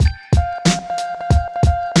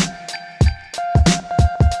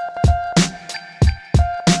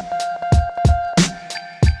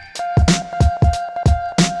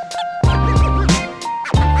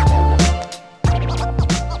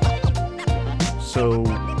So,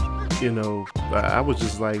 I was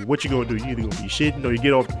just like, what you gonna do? You either gonna be shitting or you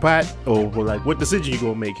get off the pot, or like, what decision you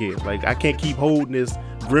gonna make here? Like, I can't keep holding this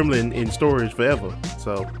gremlin in storage forever.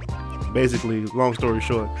 So, basically, long story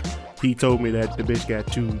short, he told me that the bitch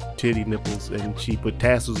got 2 titty nipples and she put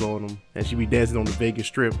tassels on them and she be dancing on the Vegas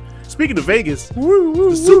Strip. Speaking of Vegas,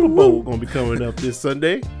 the Super Bowl gonna be coming up this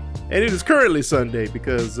Sunday. And it is currently Sunday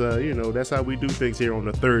because, that's how we do things here on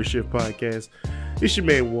the Third Shift Podcast. It's your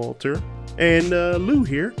man, Walter, and Lou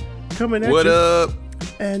here, coming at you. What up?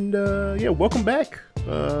 And, welcome back.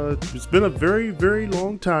 It's been a very, very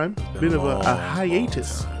long time. Been of a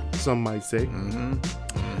hiatus, some might say.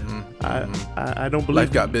 I don't believe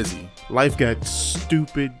Life got busy. Life got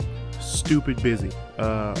stupid busy.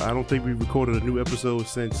 I don't think we recorded a new episode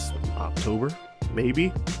since October,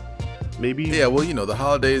 maybe. Yeah, well, the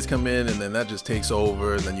holidays come in and then that just takes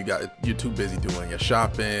over, and then you're too busy doing your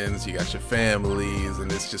shoppings, you got your families,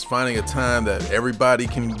 and it's just finding a time that everybody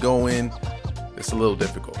can go in. It's a little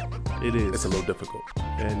difficult. It is. It's a little difficult.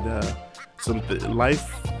 And life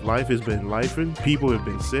has been lifing. People have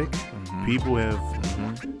been sick. People have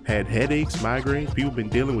had headaches, migraines. People have been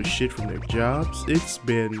dealing with shit from their jobs. It's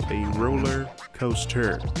been a roller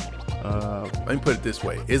coaster. Let me put it this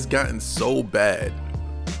way. It's gotten so bad.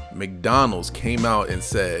 McDonald's came out and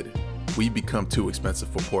said, we become too expensive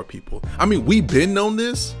for poor people. I mean, we've been known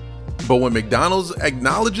this, but when McDonald's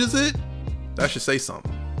acknowledges it, that should say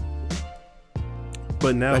something.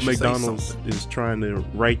 But now McDonald's is trying to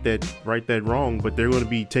right that wrong, but they're going to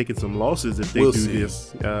be taking some losses if they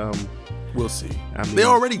this. We'll see. I mean, they're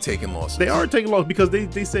already taking losses. They are taking losses because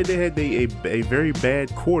they said they had a very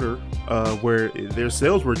bad quarter where their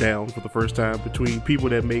sales were down for the first time between people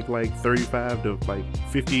that make like $35,000 to like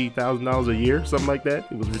 $50,000 a year, something like that.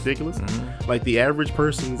 It was ridiculous. Like the average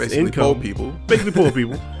person's basically income, poor people. Basically poor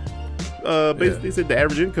people. They said the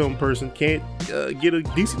average income person can't get a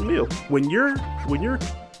decent meal. When your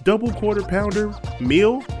double quarter pounder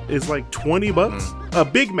meal is like $20, a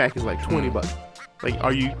Big Mac is like $20. Like,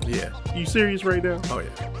 are you? Yeah. You serious right now? Oh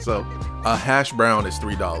yeah. So, a hash brown is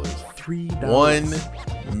 $3. $3.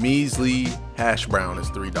 One measly hash brown is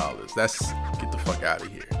 $3. Get the fuck out of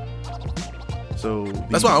here. So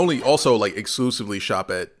that's why I only also like exclusively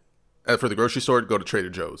shop at for the grocery store. Go to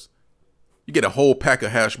Trader Joe's. You get a whole pack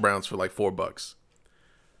of hash browns for like $4.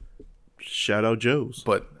 Shout out Joe's.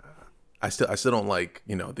 But I still don't like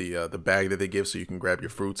the bag that they give so you can grab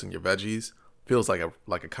your fruits and your veggies. Feels like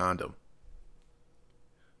a condom.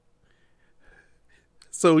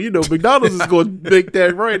 So McDonald's is going to make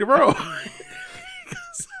that right, bro. I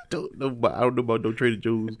don't know about no Trader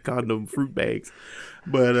Joe's condom fruit bags,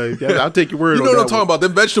 but I'll take your word. You know what I'm talking about?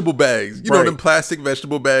 Them vegetable bags. You right. know them plastic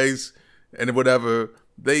vegetable bags and whatever.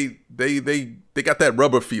 They got that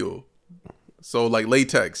rubber feel. So like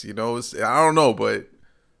latex, I don't know, but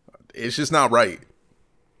it's just not right.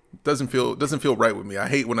 It doesn't feel right with me. I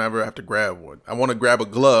hate whenever I have to grab one. I want to grab a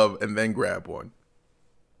glove and then grab one.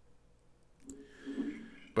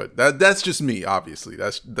 But that's just me, obviously.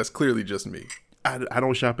 That's clearly just me. I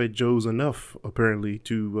don't shop at Joe's enough, apparently,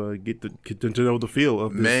 to get to know the feel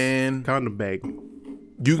of this condom bag.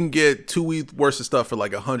 You can get 2 weeks worth of stuff for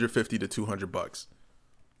like $150 to $200,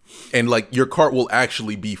 and like your cart will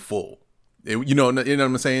actually be full. You know what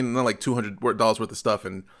I'm saying? Not like $200 worth of stuff,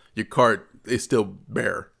 and your cart is still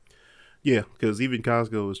bare. Yeah, because even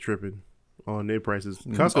Costco is tripping on their prices.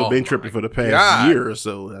 Costco been tripping for the past year or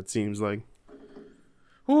so. That seems like.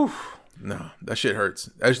 Whew. No, that shit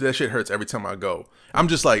hurts. That shit hurts every time I go. I'm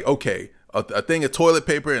just like, okay, a thing of toilet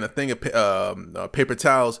paper and a thing of paper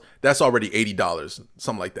towels, that's already $80,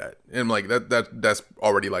 something like that. And I'm like, that's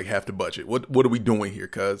already like half the budget. What are we doing here,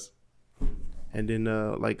 cuz? And then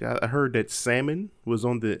I heard that salmon was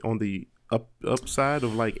on the upside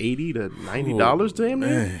of like $80 to $90 damn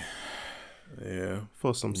near. Yeah,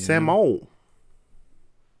 for some salmon.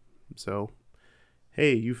 So.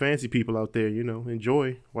 Hey, you fancy people out there,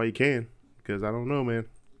 enjoy while you can, because I don't know, man.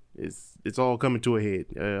 It's all coming to a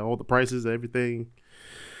head. All the prices, everything.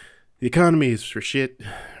 The economy is for shit.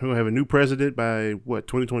 We're going to have a new president by,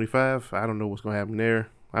 2025? I don't know what's going to happen there.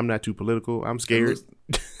 I'm not too political. I'm scared.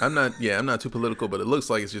 I'm not too political, but it looks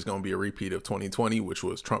like it's just going to be a repeat of 2020, which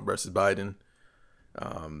was Trump versus Biden.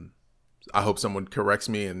 I hope someone corrects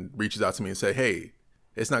me and reaches out to me and say, hey,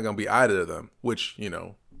 it's not going to be either of them, which,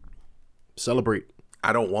 celebrate.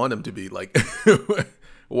 I don't want them to be like,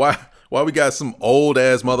 why we got some old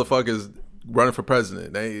ass motherfuckers running for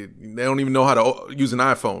president? They don't even know how to use an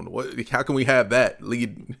iPhone. How can we have that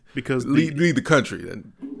lead the country?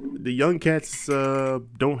 And the young cats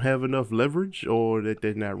don't have enough leverage, or that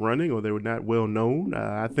they're not running, or they were not well known.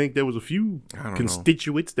 I think there was a few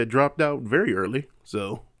constituents that dropped out very early.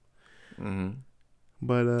 So,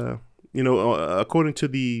 but according to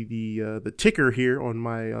the ticker here on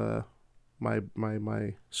my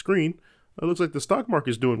my screen, it looks like the stock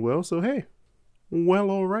market's doing well. So hey, well,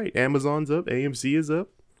 all right. Amazon's up, AMC is up,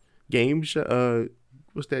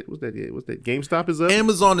 what's that? GameStop is up.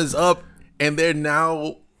 Amazon is up, and they're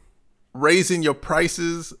now raising your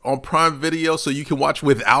prices on Prime Video so you can watch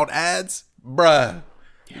without ads, bruh.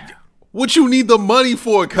 Yeah. What you need the money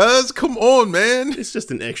for, cuz? Come on, man. It's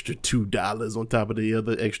just an extra $2 on top of the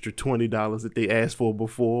other extra $20 that they asked for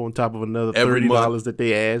before, on top of another $30 that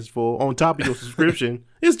they asked for, on top of your subscription.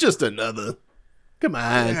 It's just another. Come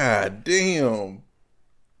on. God damn.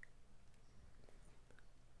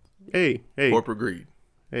 Hey. Corporate greed.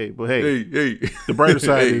 Hey, but hey. The brighter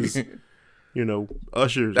side is,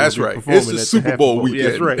 Usher's. That's right. It's the Super Bowl weekend. Yeah,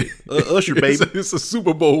 that's right. Usher, baby. It's a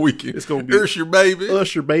Super Bowl weekend. It's going to be Usher, baby.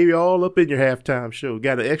 Usher, baby, all up in your halftime show.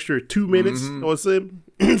 Got an extra 2 minutes or something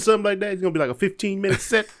like that. It's going to be like a 15-minute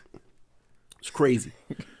set. It's crazy.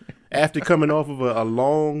 After coming off of a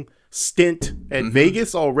long stint at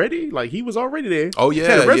Vegas already, like he was already there. Oh yeah,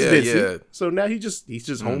 had a residency. Yeah. So now he's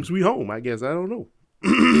just home sweet home. I guess, I don't know.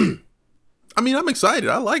 I mean, I'm excited.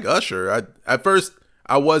 I like Usher. At first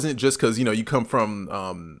I wasn't, just because you come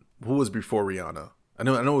from who was before Rihanna. I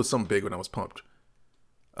know it was something big when I was pumped.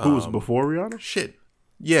 Who was before Rihanna? Shit.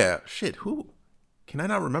 Who? Can I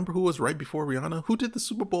not remember who was right before Rihanna? Who did the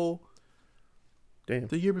Super Bowl? Damn.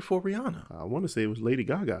 The year before Rihanna. I want to say it was Lady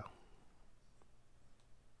Gaga.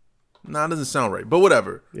 Nah, it doesn't sound right, but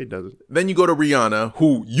whatever. It doesn't. Then you go to Rihanna,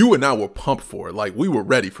 who you and I were pumped for. Like, we were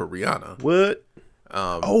ready for Rihanna. What?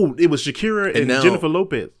 It was Shakira and now, Jennifer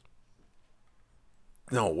Lopez.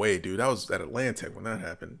 No way, dude. That was at Atlantic when that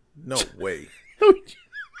happened. No way.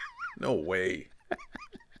 No way.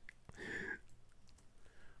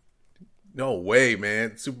 No way,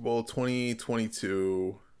 man. Super Bowl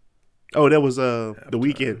 2022. Oh, that was The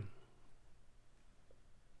Weeknd.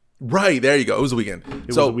 Right, there you go. It was The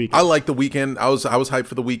Weeknd. I like The Weeknd. I was hyped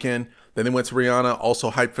for The Weeknd. Then they went to Rihanna,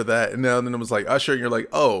 also hyped for that. And then it was like Usher, and you're like,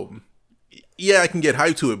 oh, yeah, I can get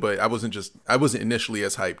hyped to it, but I wasn't initially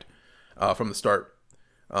as hyped from the start.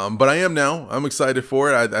 But I am now. I'm excited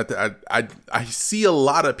for it. I see a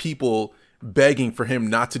lot of people begging for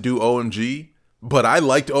him not to do OMG, but I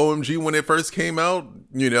liked OMG when it first came out.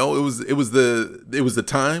 It was the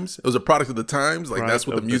times. It was a product of the times. Like, right, that's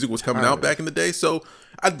what the music was coming out back in the day. So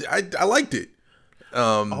I liked it.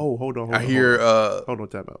 Hold on. I hear hold on,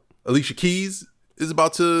 time out. Alicia Keys is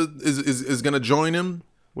gonna join him.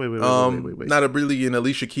 Wait. Not really an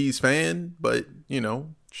Alicia Keys fan, but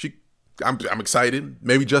I'm excited.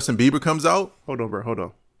 Maybe Justin Bieber comes out. Hold on, bro. Hold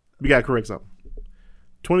on. We gotta correct something.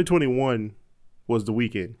 2021 was The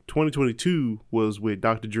Weeknd. 2022 was with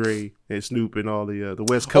Dr. Dre and Snoop and all the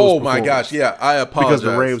West Coast. Oh my gosh, yeah. I apologize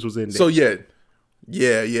because the Rams was in there. So yeah.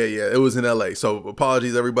 It was in LA. So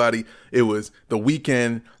apologies, everybody. It was The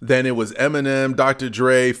Weeknd. Then it was Eminem, Dr.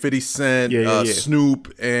 Dre, 50 Cent,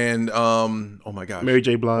 Snoop, and oh my gosh, Mary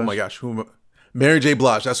J. Blige. Oh my gosh, Mary J.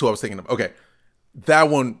 Blige. That's who I was thinking of. Okay, that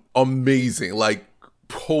one amazing. Like,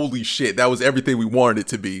 holy shit, that was everything we wanted it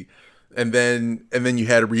to be. And then you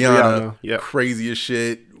had Rihanna. Yep. Crazy as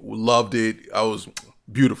shit. Loved it. I was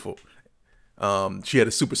beautiful. She had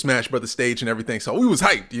a Super Smash Brothers stage and everything, so we was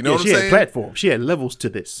hyped. You know what I'm saying? She had platforms. She had levels to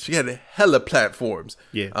this. She had a hella platforms.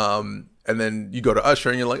 Yeah. And then you go to Usher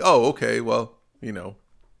and you're like, oh, okay, well,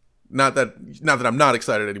 not that I'm not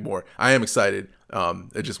excited anymore. I am excited.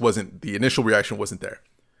 It just wasn't, the initial reaction wasn't there.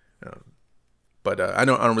 But I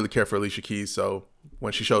don't really care for Alicia Keys, so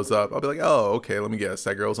when she shows up, I'll be like, oh, okay, let me guess,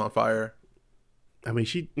 that girl's on fire. I mean,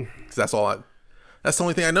 'cause that's the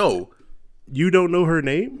only thing I know. You don't know her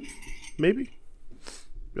name? Maybe,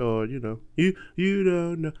 or you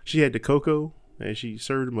don't know. She had the cocoa, and she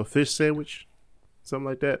served him a fish sandwich, something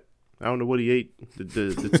like that. I don't know what he ate.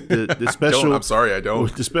 The special. I'm sorry, I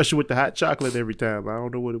don't. The special with the hot chocolate every time. I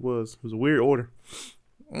don't know what it was. It was a weird order.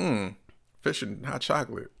 Fish and hot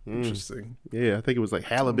chocolate. Interesting. Yeah, I think it was like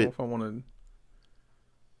halibut. I don't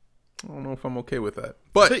know if I'm okay with that,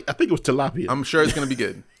 but I think it was tilapia. I'm sure it's gonna be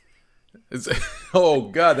good. Oh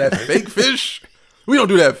God, that fake fish. We don't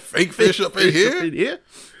do that fake fish up in here.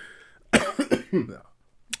 No.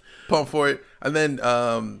 Pump for it. And then,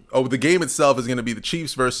 the game itself is going to be the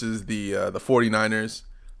Chiefs versus the 49ers.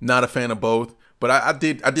 Not a fan of both. But I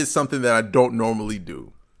did something that I don't normally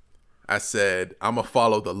do. I said, I'm going to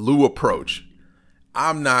follow the Lou approach.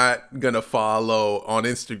 I'm not going to follow on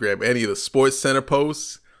Instagram any of the Sports Center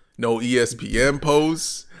posts. No ESPN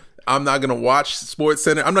posts. I'm not gonna watch Sports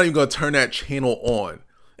Center. I'm not even gonna turn that channel on.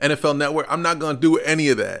 NFL Network. I'm not gonna do any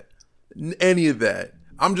of that. Any of that.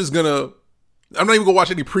 I'm not even gonna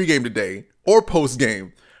watch any pregame today or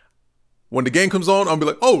postgame. When the game comes on, I'll be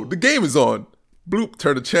like, oh, the game is on. Bloop,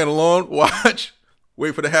 turn the channel on, watch,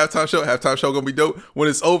 wait for the halftime show. Halftime show gonna be dope. When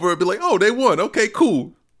it's over, it'll be like, oh, they won. Okay,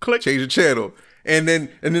 cool. Click, change the channel. And then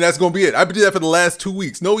that's gonna be it. I've been doing that for the last 2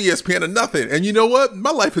 weeks. No ESPN or nothing. And you know what? My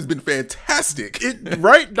life has been fantastic.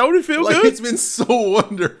 Right? Don't it feel good? It's been so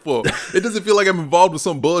wonderful. It doesn't feel like I'm involved with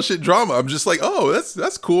some bullshit drama. I'm just like, oh,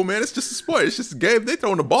 that's cool, man. It's just a sport. It's just a game. They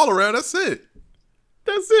throwing the ball around. That's it.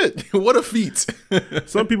 That's it. What a feat.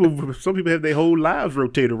 Some people have their whole lives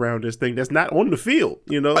rotate around this thing that's not on the field,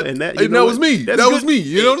 and that was me. That was me.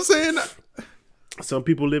 You know what I'm saying? Some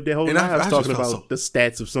people live their whole lives talking about the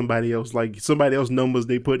stats of somebody else, like somebody else's numbers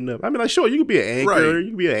they putting up. I mean, like, sure, you can be an anchor, right. You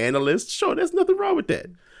can be an analyst. Sure, there's nothing wrong with that.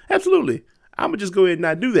 Absolutely. I'm going to just go ahead and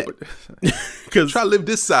not do that. Because try to live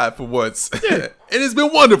this side for once. Yeah. And it's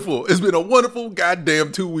been wonderful. It's been a wonderful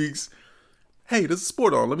goddamn 2 weeks. Hey, there's a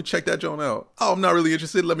sport on. Let me check that joint out. Oh, I'm not really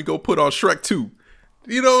interested. Let me go put on Shrek 2.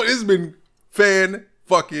 It's been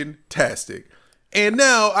fan-fucking-tastic. And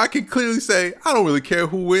now I can clearly say, I don't really care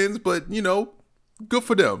who wins, but, good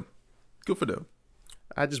for them. Good for them.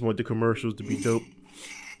 I just want the commercials to be dope.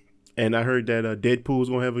 And I heard that Deadpool's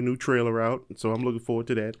going to have a new trailer out, so I'm looking forward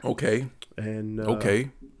to that. Okay. And,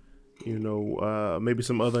 okay. Maybe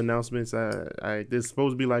some other announcements. There's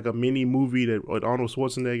supposed to be like a mini movie that with Arnold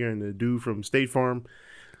Schwarzenegger and the dude from State Farm.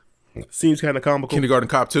 Seems kind of comical. Kindergarten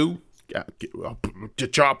Cop 2? The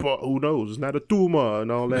Chopper, who knows? It's not a tumor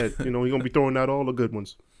and all that. He's going to be throwing out all the good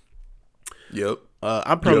ones. Yep.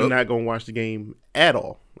 I'm probably not going to watch the game at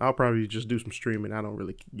all. I'll probably just do some streaming. I don't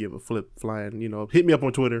really give a flip flying. Hit me up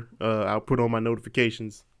on Twitter. I'll put on my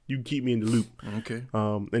notifications. You can keep me in the loop. Okay.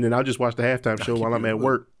 And then I'll just watch the halftime show while I'm at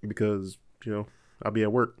work because, I'll be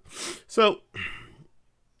at work. So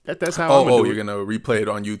that's how I'm going to do you're going to replay it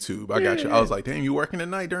on YouTube. I got you. I was like, damn, you working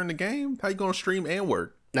tonight during the game? How you going to stream and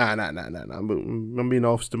work? Nah. I'm going to be in the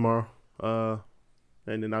office tomorrow. And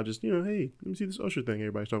then I'll just, hey, let me see this Usher thing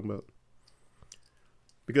everybody's talking about.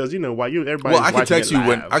 Because while everybody. Well, I can text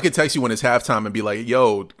you when it's halftime and be like,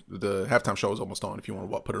 "Yo, the halftime show is almost on. If you want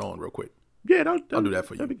to put it on real quick." Yeah, I'll do that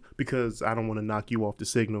for you. Because I don't want to knock you off the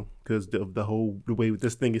signal because the way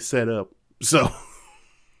this thing is set up. So,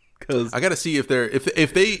 because I got to see if they're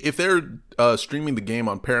streaming the game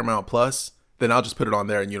on Paramount Plus, then I'll just put it on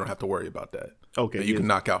there and you don't have to worry about that. Okay, then you can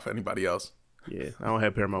knock out for anybody else. Yeah, I don't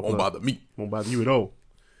have Paramount Plus. Won't bother me. Won't bother you at all.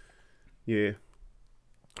 Yeah,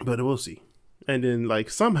 but we'll see. And then,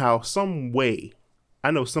 somehow, some way,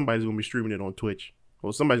 I know somebody's going to be streaming it on Twitch.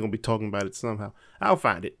 Or somebody's going to be talking about it somehow. I'll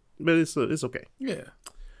find it. But it's okay. Yeah.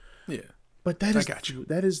 Yeah. But that's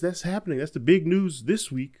happening. That's the big news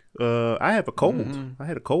this week. I have a cold. Mm-hmm. I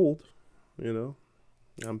had a cold. I'm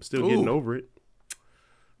still getting over it.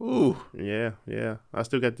 Ooh. Yeah. I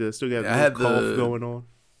still got the cough going on.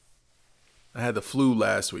 I had the flu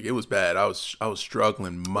last week. It was bad. I was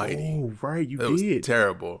struggling mighty. Oh, right. It was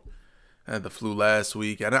terrible. I had the flu last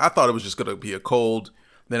week, and I thought it was just going to be a cold.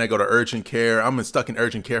 Then I go to urgent care. I'm stuck in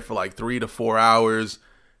urgent care for 3 to 4 hours.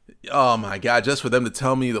 Oh, my God, just for them to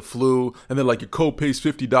tell me the flu. And then, your copay's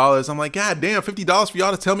 $50. I'm like, God damn, $50 for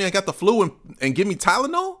y'all to tell me I got the flu and give me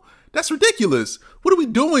Tylenol? That's ridiculous. What are we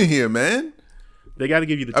doing here, man? They got to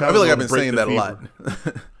give you the Tylenol. I feel like I've been saying that a lot.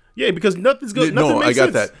 Yeah, because nothing's good. No, I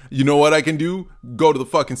got that. You know what I can do? Go to the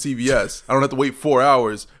fucking CVS. I don't have to wait 4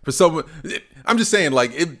 hours for someone. I'm just saying,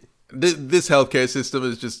 this healthcare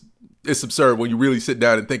system it's absurd when you really sit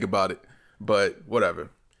down and think about it. But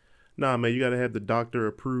whatever. Nah, man, you got to have the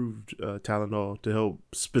doctor-approved Tylenol to help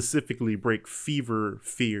specifically break fever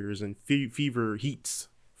fears and fever heats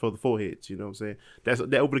for the foreheads. You know what I'm saying?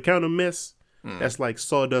 That over-the-counter mess, that's like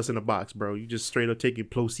sawdust in a box, bro. You just straight up taking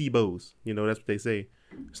placebos. That's what they say.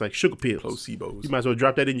 It's like sugar pills. Placebos. You might as well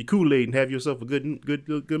drop that in your Kool-Aid and have yourself a good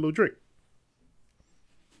little drink.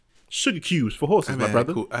 Sugar cubes for horses, my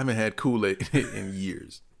brother. I haven't had Kool-Aid in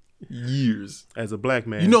years. Years. As a black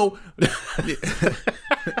man.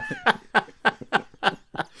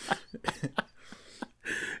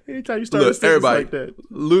 Anytime you start with everybody like that.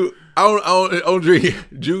 Lou, I don't drink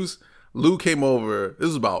juice. Lou came over. This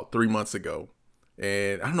was about 3 months ago.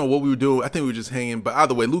 And I don't know what we were doing. I think we were just hanging. But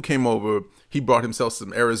either way, Lou came over. He brought himself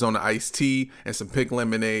some Arizona iced tea and some pink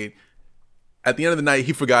lemonade. At the end of the night,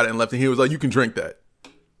 he forgot it and left. And he was like, "You can drink that."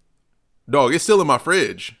 Dog, it's still in my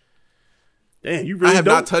fridge. Damn, you really I have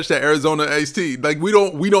not touched that Arizona iced tea. We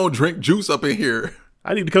don't drink juice up in here.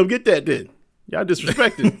 I need to come get that then. Y'all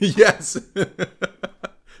disrespected. Yes.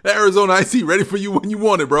 That Arizona iced tea ready for you when you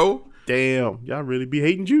want it, bro. Damn, y'all really be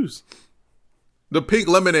hating juice. The pink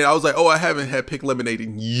lemonade, I was like, oh, I haven't had pink lemonade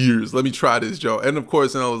in years. Let me try this, Joe. And of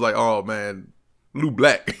course, I was like, oh man, Lou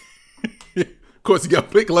Black. Of course, he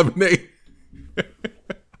got pink lemonade.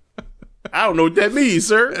 I don't know what that means,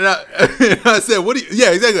 sir. And I said, what do you,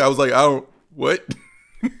 yeah, exactly. I was like, I don't, what?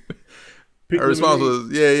 Her response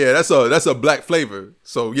was, yeah, that's a black flavor.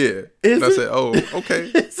 So yeah. And I said, oh,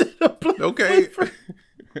 okay. Is it a black Okay. flavor?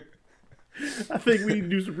 I think we need to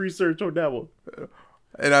do some research on that one.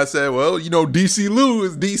 And I said, well, DC Lou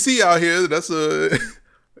is DC out here. That's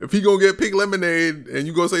if he gonna get pink lemonade and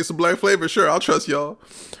you gonna say some black flavor, sure, I'll trust y'all.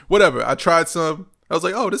 Whatever. I tried some. I was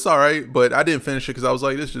like, oh, this all right, but I didn't finish it because I was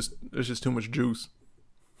like, there's just too much juice.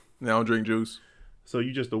 Now I don't drink juice. So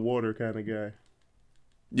you just a water kind of guy.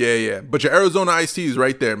 Yeah. But your Arizona iced tea is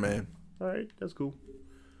right there, man. All right, that's cool.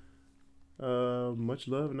 Much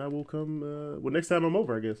love, and I will come. Well, next time I'm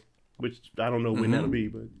over, I guess. Which I don't know when that'll be,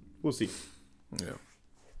 but we'll see. Yeah.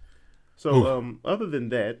 So, other than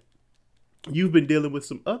that, you've been dealing with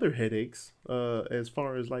some other headaches, as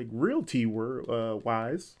far as like realty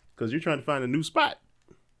wise, because you're trying to find a new spot.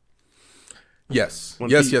 Yes.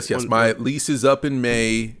 My lease is up in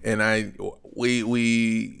May, and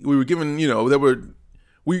we were given,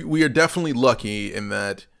 we are definitely lucky in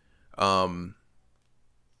that, our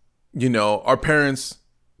parents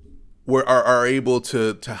are able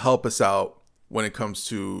to help us out when it comes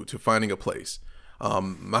to finding a place.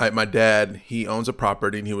 My dad, he owns a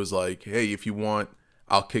property, and he was like, hey, if you want,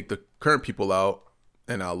 I'll kick the current people out,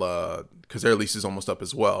 and I'll because their lease is almost up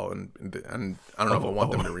as well, and I don't know if I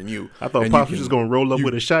want them to renew. I thought Pops was just gonna roll up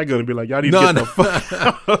with a shotgun and be like, y'all need to get the fuck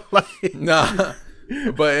out. Nah.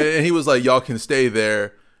 And he was like, y'all can stay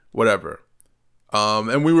there, whatever.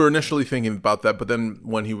 And we were initially thinking about that, but then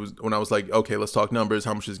when I was like, okay, let's talk numbers,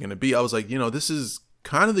 how much is it gonna be? I was like, this is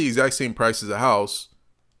kind of the exact same price as a house.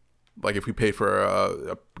 Like if we pay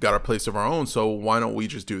for got our place of our own, so why don't we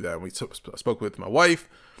just do that? And we spoke with my wife,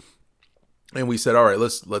 and we said, all right,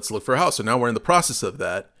 let's look for a house. So now we're in the process of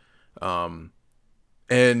that. And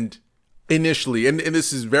initially, and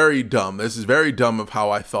this is very dumb. This is very dumb of how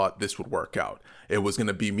I thought this would work out. It was going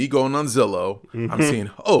to be me going on Zillow. Mm-hmm. I'm seeing,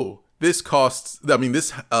 this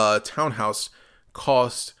townhouse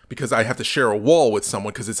cost, because I have to share a wall with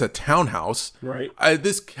someone because it's a townhouse. Right.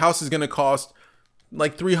 This house is going to cost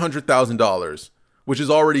like $300,000, which is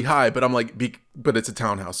already high, but I'm like, but it's a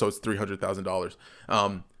townhouse, so it's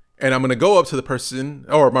 $300,000. And I'm going to go up to the person,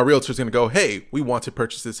 or my realtor's going to go, hey, we want to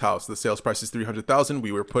purchase this house. The sales price is $300,000.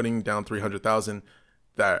 We were putting down $300,000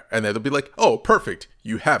 there. And then they'll be like, oh, perfect.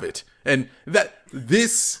 You have it. And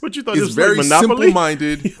this is very like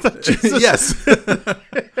simple-minded. Yes.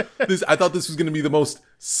 I thought this was going to be the most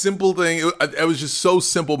simple thing. I was just so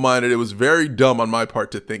simple-minded. It was very dumb on my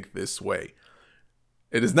part to think this way.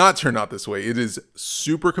 It does not turn out this way. It is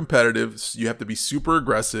super competitive. You have to be super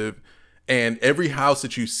aggressive. And every house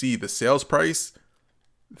that you see, the sales price,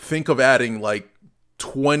 think of adding like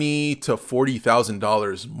 $20,000 to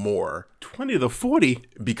 $40,000 more. 20 to 40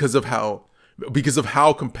 because of how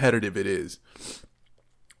competitive it is.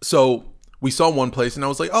 So we saw one place, and I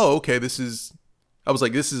was like, oh, okay, this is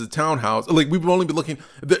a townhouse. Like we've only been looking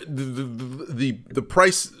the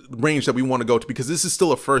price range that we want to go to, because this is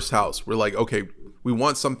still a first house. We're like, okay, we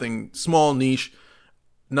want something small, niche.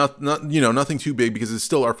 Nothing too big, because it's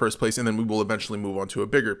still our first place, and then we will eventually move on to a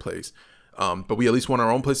bigger place. But we at least want our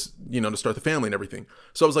own place, to start the family and everything.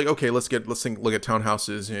 So I was like, okay, let's look at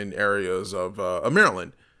townhouses in areas of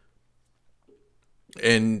Maryland.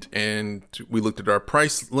 And we looked at our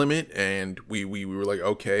price limit, and we were like,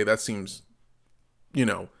 okay, that seems,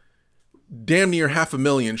 damn near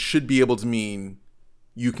 $500,000 should be able to mean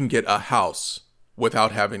you can get a house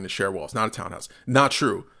without having to share walls, not a townhouse. Not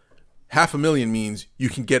true. $500,000 means you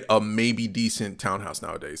can get a maybe decent townhouse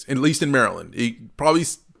nowadays, at least in Maryland. It probably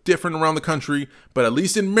is different around the country, but at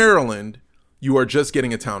least in Maryland, you are just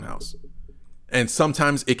getting a townhouse. And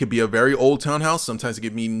sometimes it could be a very old townhouse. Sometimes it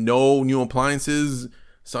could mean no new appliances.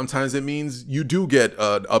 Sometimes it means you do get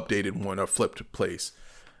an updated one, a flipped place,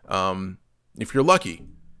 if you're lucky.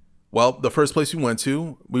 Well, the first place we went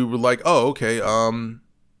to, we were like, oh, okay,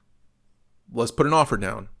 let's put an offer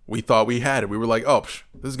down. We thought we had it. We were like, oh,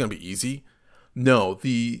 this is gonna be easy. No,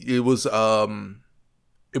 it was like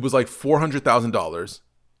 $400,000,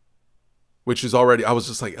 which is already. I was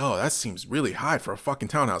just like, oh, that seems really high for a fucking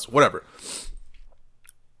townhouse. Whatever.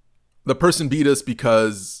 The person beat us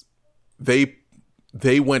because they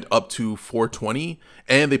went up to $420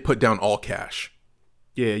 and they put down all cash.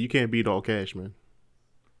 Yeah, you can't beat all cash, man.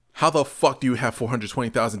 How the fuck do you have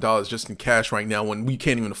 $420,000 just in cash right now when we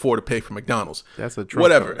can't even afford to pay for McDonald's? That's a Trump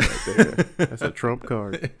Whatever. card right there. That's a Trump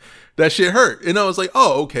card. That shit hurt. And I was like,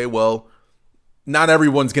 oh, okay, well, not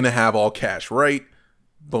everyone's going to have all cash, right?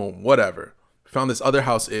 Boom, whatever. Found this other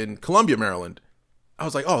house in Columbia, Maryland. I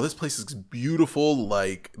was like, oh, this place is beautiful.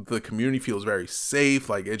 Like, the community feels very safe.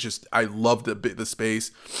 Like, I loved the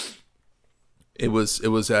space. It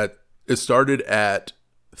started at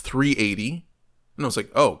 380. And I was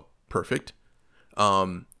like, oh, perfect.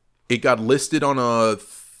 It got listed on a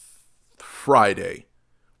Friday.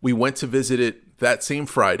 We went to visit it that same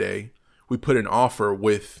Friday. We put an offer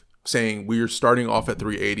with saying we're starting off at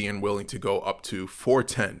 380 and willing to go up to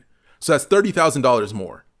 410. So that's $30,000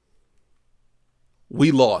 more.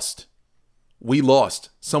 We lost.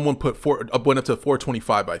 Someone went up to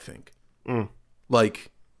 425, I think.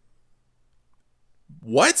 Like,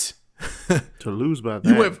 what? To lose by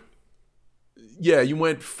that. You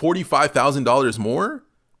went $45,000 more?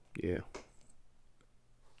 Yeah.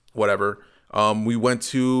 Whatever. We went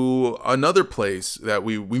to another place that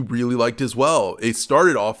we really liked as well. It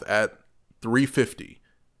started off at 350.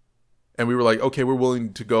 And we were like, okay, we're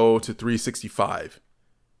willing to go to 365.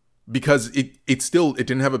 Because it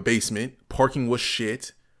didn't have a basement. Parking was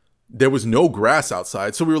shit. There was no grass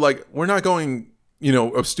outside. So we were like, we're not going,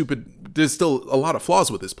 there's still a lot of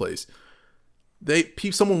flaws with this place.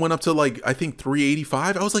 Someone went up to like, I think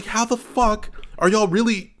 385. I was like, how the fuck are y'all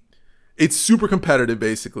really? It's super competitive,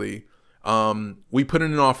 basically. We put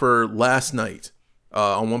in an offer last night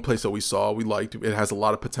on one place that we saw. We liked it. It has a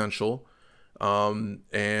lot of potential.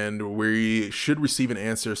 And we should receive an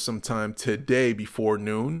answer sometime today before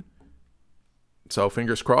noon. So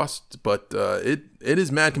fingers crossed. But it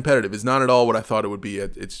is mad competitive. It's not at all what I thought it would be.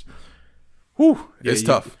 It's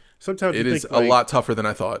tough. Sometimes it is a lot tougher than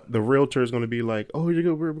I thought. The realtor is going to be like, "Oh, we're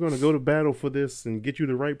going to go to battle for this and get you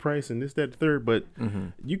the right price and this, that, the third." But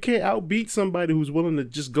you can't outbeat somebody who's willing to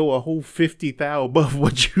just go a whole $50,000 above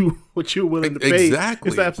what you're willing to pay. Exactly,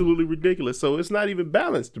 it's absolutely ridiculous. So it's not even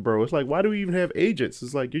balanced, bro. It's like, why do we even have agents?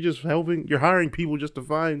 It's like you're hiring people just to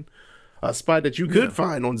find a spot that you could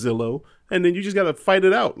find on Zillow, and then you just got to fight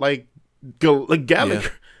it out like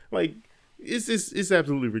Gallagher, like. It's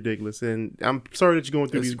absolutely ridiculous, and I'm sorry that you're going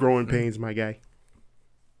through these growing pains, my guy.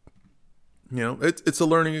 It's a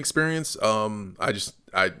learning experience.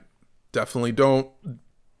 I definitely don't.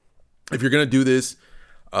 If you're gonna do this,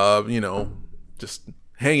 just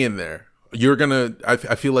hang in there. You're gonna. I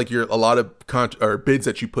feel like a lot of bids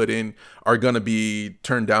that you put in are gonna be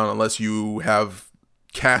turned down unless you have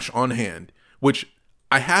cash on hand, which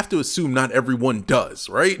I have to assume not everyone does,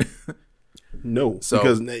 right? No,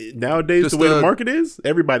 because nowadays the way the market is,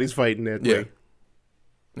 everybody's fighting that way.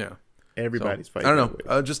 Yeah, everybody's fighting. I don't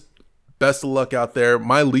know. Just best of luck out there.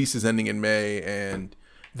 My lease is ending in May, and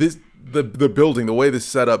the building, the way this is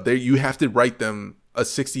set up, you have to write them a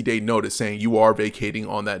 60-day notice saying you are vacating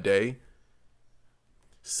on that day.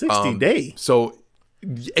 60 days. So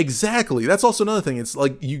exactly, that's also another thing. It's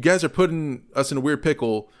like you guys are putting us in a weird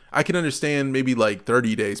pickle. I can understand maybe like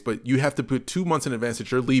 30 days, but you have to put 2 months in advance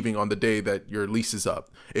that you're leaving on the day that your lease is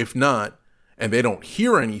up. If not, and they don't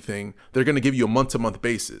hear anything, they're going to give you a month-to-month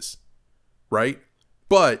basis, right?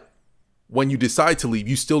 But when you decide to leave,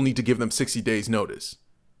 you still need to give them 60 days notice.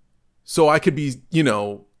 So I could be,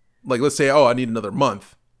 like let's say, oh, I need another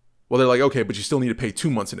month. Well, they're like, okay, but you still need to pay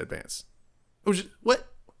 2 months in advance. What?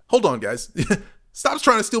 Hold on, guys. Stop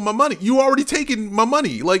trying to steal my money. You already taken my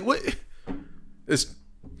money. Like, what? It's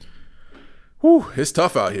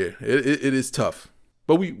tough out here. It is tough.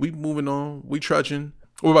 But we moving on. We trudging.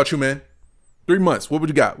 What about you, man? 3 months. What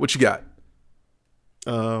you got?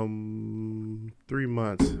 3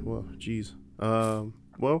 months. Well, geez.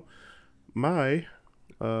 Well, my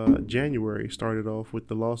January started off with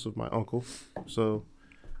the loss of my uncle. So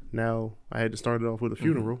now I had to start it off with a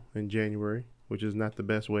funeral in January, which is not the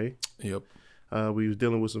best way. Yep. We was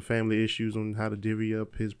dealing with some family issues on how to divvy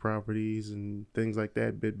up his properties and things like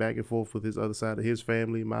that. Bit back and forth with his other side of his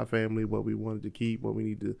family, my family, what we wanted to keep, what we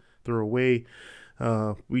need to throw away.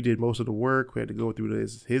 We did most of the work. We had to go through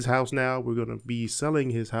his house now. We're going to be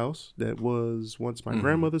selling his house that was once my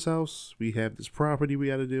grandmother's house. We have this property we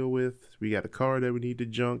got to deal with. We got a car that we need to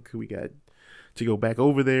junk. We got to go back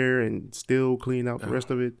over there and still clean out the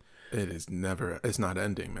rest of it. It's not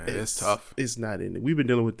ending, man. It's tough. It's not ending. We've been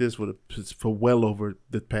dealing with this for well over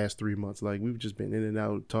the past 3 months. Like, we've just been in and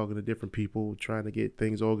out talking to different people, trying to get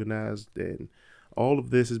things organized. And all of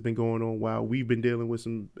this has been going on while we've been dealing with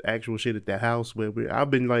some actual shit at that house where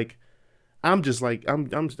I'm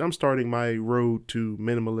starting my road to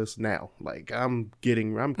minimalist now. Like, I'm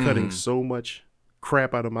cutting so much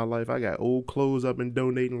crap out of my life. I got old clothes I've been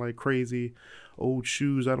donating like crazy, old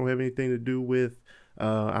shoes I don't have anything to do with.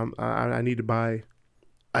 I need to buy.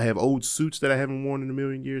 I have old suits that I haven't worn in a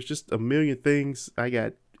million years. Just a million things. I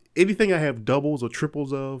got anything I have doubles or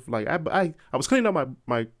triples of. Like I was cleaning up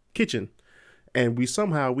my kitchen, and we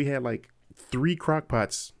had like 3 crock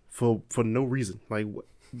pots for no reason. Like what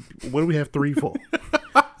do we have 3 for?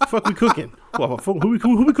 Fuck we cooking? Well, who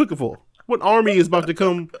we cooking for? What army is about to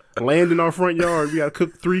come land in our front yard? We gotta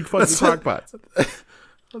cook 3 fucking crock pots.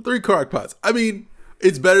 3 crock pots. I mean,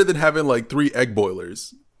 it's better than having like 3 egg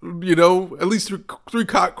boilers. You know, at least 3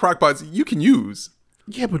 crock pots you can use.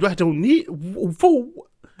 Yeah, but I don't need for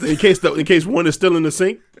in case one is still in the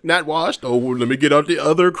sink, not washed. Oh, let me get out the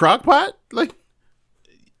other crock pot. Like,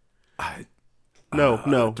 no, 3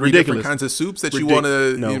 ridiculous. different kinds of soups that you want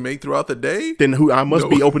to make throughout the day. Then I must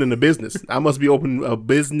be opening a business. I must be opening a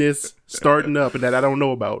business, starting up, and that I don't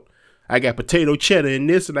know about. I got potato cheddar in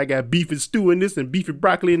this, and I got beef and stew in this, and beef and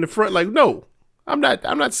broccoli in the front. Like, no, I'm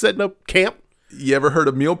not setting up camp. You ever heard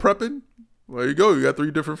of meal prepping? There you go. You got 3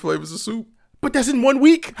 different flavors of soup. But that's in 1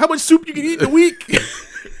 week. How much soup you can eat in a week?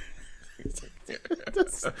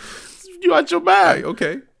 You out your mind.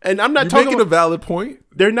 Okay. And I'm not You're talking making a valid point.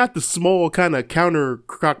 They're not the small kind of counter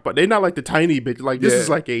crock pot. They're not like the tiny bitch. Like this is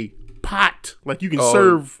like a pot. Like you can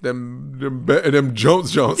serve them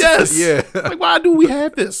Jones. Yes. Yeah. Like why do we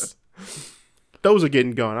have this? Those are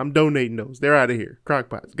getting gone. I'm donating those. They're out of here. Crock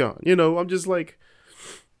pots gone. You know, I'm just like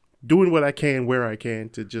doing what I can where I can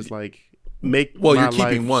to just like make. Well, my you're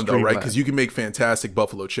keeping life one though, right? streamlined. Because you can make fantastic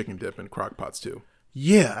buffalo chicken dip in crock pots too.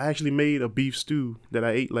 Yeah, I actually made a beef stew that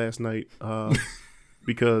I ate last night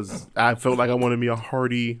because I felt like I wanted me a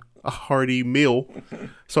hearty meal.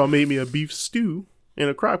 So I made me a beef stew in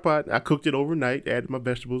a crock pot. I cooked it overnight, added my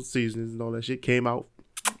vegetables, seasonings, and all that shit. Came out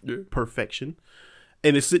perfection.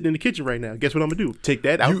 And it's sitting in the kitchen right now. Guess what I'm going to do? Take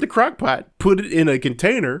that out the crock pot, put it in a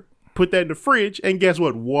container, put that in the fridge, and guess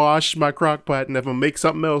what? Wash my crock pot. And if I make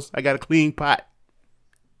something else, I got a clean pot.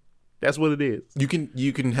 That's what it is. You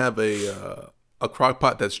can have a crock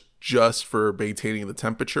pot that's just for maintaining the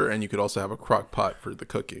temperature, and you could also have a crock pot for the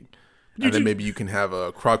cooking. And then maybe you can have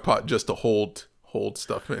a crock pot just to hold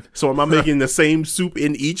stuff in. So am I making the same soup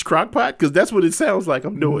in each crock pot? Because that's what it sounds like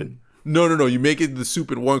I'm doing. No. You make it the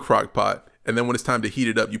soup in one crock pot, and then when it's time to heat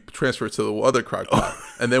it up, you transfer it to the other crock pot.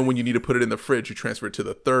 And then when you need to put it in the fridge, you transfer it to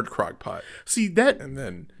the third crock pot. See, that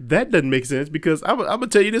doesn't make sense because I'm going to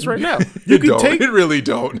tell you this right now. It really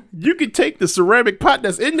don't. You can take the ceramic pot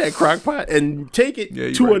that's in that crock pot and take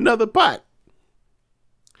it to another pot.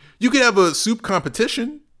 You could have a soup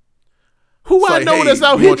competition. Who I know that's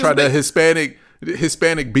out here. You want to try the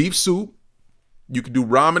Hispanic beef soup? You could do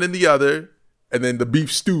ramen in the other, and then the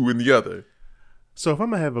beef stew in the other. So if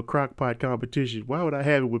I'm gonna have a crock pot competition, why would I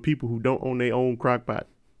have it with people who don't own their own crock pot?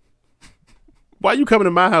 Why you coming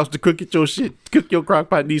to my house to cook your shit? Cook your crock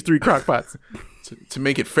pot in these 3 crock pots. To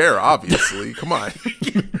make it fair, obviously. Come on.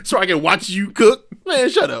 So I can watch you cook? Man,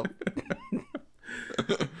 shut up.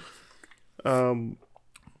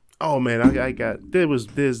 Oh man, there's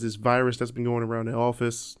this virus that's been going around the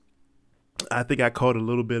office. I think I caught a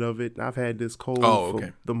little bit of it. I've had this cold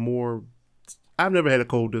I've never had a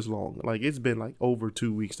cold this long. Like it's been like over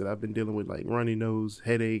 2 weeks that I've been dealing with like runny nose,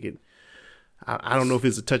 headache, and I don't know if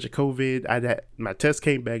it's a touch of COVID. My test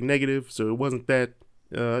came back negative, so it wasn't that.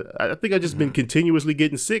 I think I've just been continuously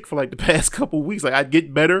getting sick for like the past couple of weeks. Like I'd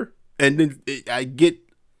get better, and then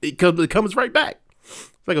it comes right back. It's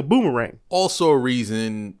like a boomerang. Also, a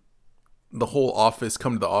reason the whole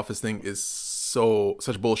come to the office thing is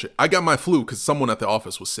such bullshit. I got my flu because someone at the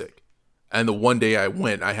office was sick. And the one day I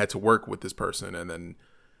went, I had to work with this person. And then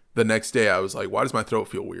the next day I was like, why does my throat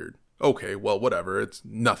feel weird? Okay, well, whatever. It's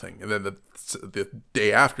nothing. And then the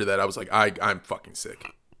day after that, I was like, I'm fucking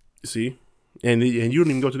sick. See? And you don't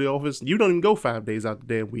even go to the office. You don't even go 5 days out the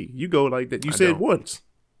damn week. You go like that. You said once.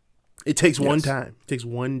 It takes one time. It takes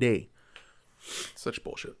one day. Such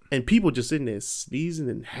bullshit. And people just sitting there sneezing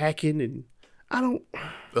and hacking. And I don't.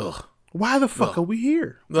 Ugh. Why the fuck are we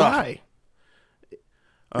here? Why?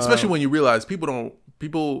 Especially when you realize people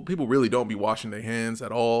really don't be washing their hands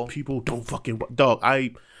at all. People don't fucking dog.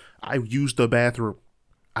 I use the bathroom.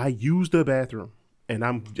 And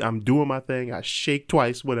I'm doing my thing. I shake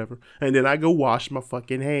twice, whatever, and then I go wash my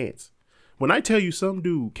fucking hands. When I tell you some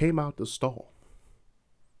dude came out the stall,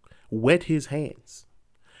 wet his hands,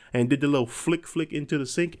 and did the little flick into the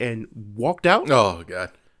sink and walked out. Oh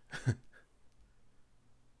God.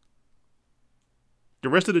 The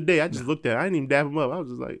rest of the day, I just looked at it. I didn't even dap him up. I was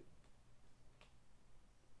just like,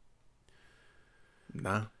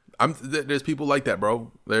 nah. There's people like that,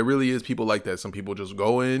 bro. There really is people like that. Some people just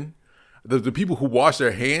go in. The people who wash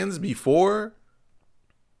their hands before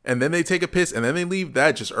and then they take a piss and then they leave,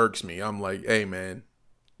 that just irks me. I'm like, hey man,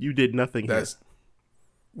 you did nothing that's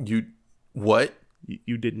here. You what?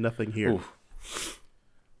 You did nothing here. Oof.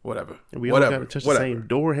 Whatever. And we all gotta touch the same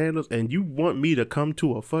door handles. And you want me to come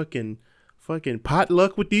to a fucking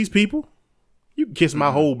potluck with these people? You can kiss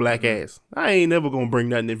my whole black ass. I ain't never gonna bring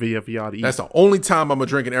nothing in for y'all to eat. That's the only time I'm gonna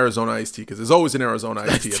drink an Arizona iced tea, because there's always an Arizona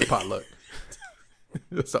iced tea at the potluck.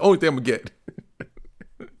 That's the only thing I'm gonna get.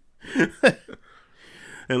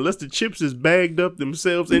 Unless the chips is bagged up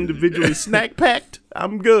themselves individually, snack packed,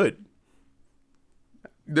 I'm good.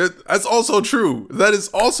 That's also true. That is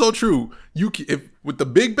also true. If with the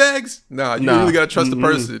big bags, you really gotta trust the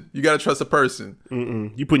person. You gotta trust the person.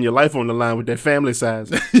 You putting your life on the line with that family size.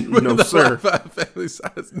 No, sir. Family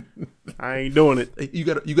size. I ain't doing it. You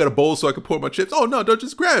got a bowl so I can pour my chips. Oh no, don't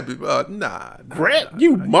just grab it. Nah.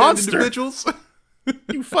 You monster. Individuals.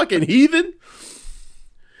 You fucking heathen.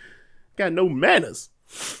 Got no manners.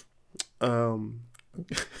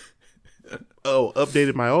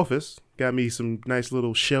 Updated my office. Got me some nice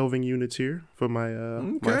little shelving units here for my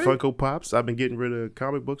my Funko Pops. I've been getting rid of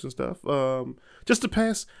comic books and stuff. Just to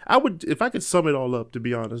pass, if I could sum it all up, to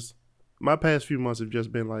be honest, my past few months have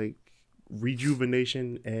just been like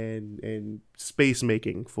rejuvenation and space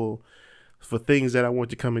making for things that I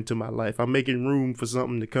want to come into my life. I'm making room for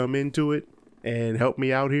something to come into it and help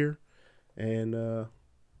me out here, and I'm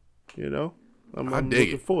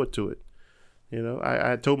looking forward to it.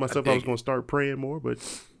 I told myself I was going to start praying more, but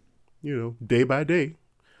day by day.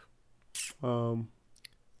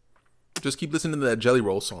 Just keep listening to that Jelly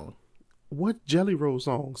Roll song. What Jelly Roll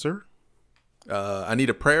song, sir? I Need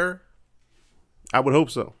a Prayer. I would hope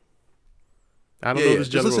so. I don't know this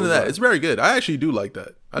Jelly Roll. Just listen to that. It's very good. I actually do like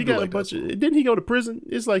that. Didn't he go to prison?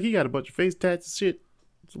 It's like he got a bunch of face tats and shit.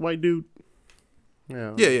 It's a white dude.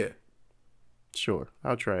 Yeah. Sure,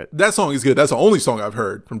 I'll try it. That song is good. That's the only song I've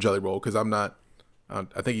heard from Jelly Roll, because I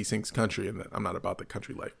think he sings country, and I'm not about the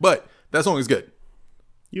country life. But that song is good.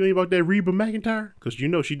 You ain't about that Reba McEntire? Because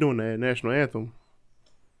she doing that national anthem.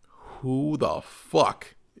 Who the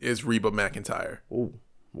fuck is Reba McEntire? Oh,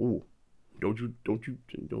 don't you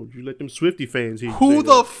let them Swiftie fans hear you. Who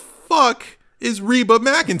the fuck is Reba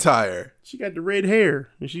McEntire? She got the red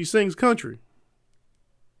hair and she sings country.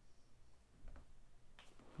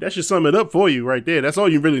 That should sum it up for you right there. That's all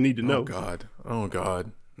you really need to know. Oh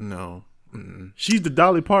God. No. Mm-mm. She's the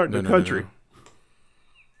Dolly Parton of country.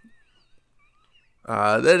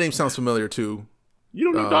 No. That name sounds familiar too. You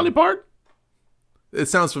don't know Dolly Parton? It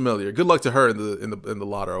sounds familiar. Good luck to her in the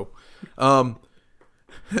lotto.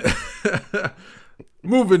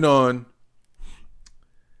 Moving on.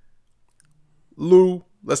 Lou,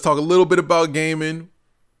 let's talk a little bit about gaming.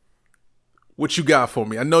 What you got for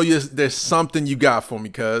me? I know there's something you got for me,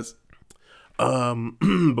 cuz.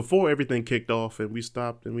 Before everything kicked off and we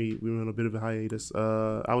stopped and we went on a bit of a hiatus,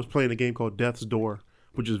 I was playing a game called Death's Door,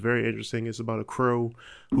 which is very interesting. It's about a crow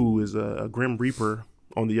who is a grim reaper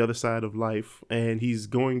on the other side of life, and he's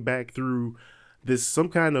going back through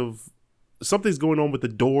something's going on with the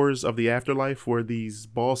doors of the afterlife, where these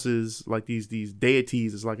bosses, like these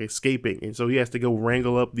deities, is like escaping, and so he has to go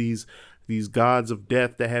wrangle up these gods of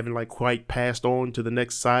death that haven't like quite passed on to the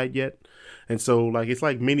next side yet. And so like it's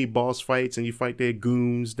like mini boss fights, and you fight their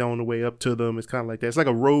goons down the way up to them. It's kind of like that. It's like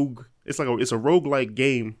a rogue. It's a roguelike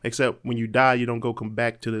game, except when you die, you don't go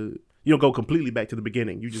completely back to the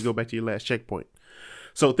beginning. You just go back to your last checkpoint.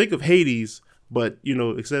 So think of Hades, but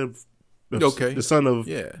instead of the son of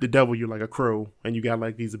the devil, you're like a crow, and you got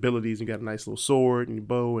like these abilities. You got a nice little sword and your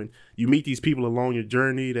bow, and you meet these people along your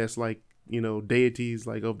journey. That's like deities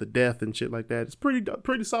like of the death and shit like that. It's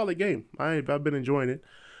pretty solid game. I've been enjoying it.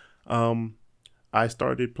 I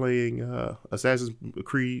started playing Assassin's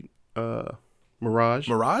Creed Mirage.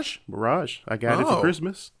 Mirage. I got it for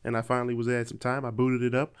Christmas, and I finally had some time. I booted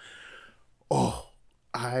it up.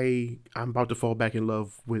 I'm about to fall back in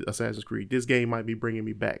love with Assassin's Creed. This game might be bringing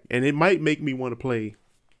me back, and it might make me want to play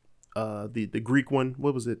the Greek one.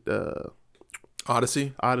 What was it?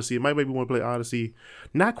 Odyssey. It might make me want to play Odyssey.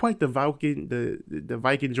 Not quite the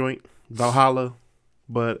Viking joint, Valhalla,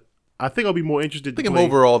 but I think I'll be more interested. I'm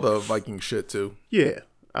over all the Viking shit too. Yeah,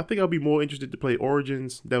 I think I'll be more interested to play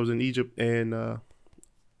Origins, that was in Egypt, and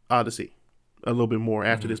Odyssey a little bit more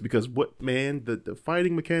after this, because the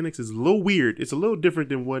fighting mechanics is a little weird. It's a little different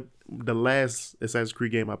than what the last Assassin's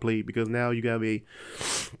Creed game I played, because now you got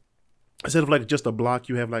instead of like just a block,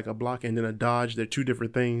 you have like a block and then a dodge. They're two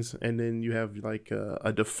different things, and then you have like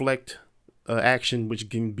a deflect action, which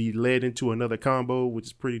can be led into another combo, which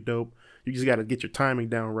is pretty dope. You just got to get your timing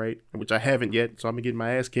down right, which I haven't yet, so I'm gonna get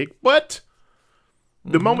my ass kicked. But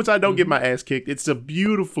The moments I don't get my ass kicked, it's a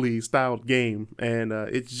beautifully styled game, and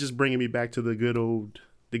it's just bringing me back to the good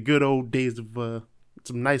old days of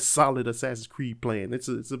some nice solid Assassin's Creed playing. It's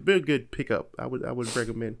a very good pickup. I would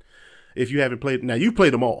recommend if you haven't played. Now you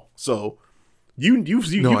played them all, so you've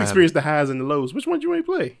experienced the highs and the lows. Which one you ain't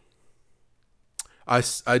play? I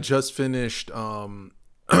just finished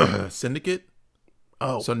Syndicate.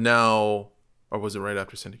 Oh, so now, or was it right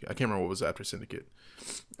after Syndicate? I can't remember what was after Syndicate.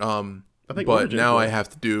 I think but Origins now was. I have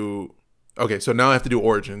to do. Okay, so now I have to do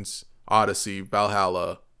Origins, Odyssey,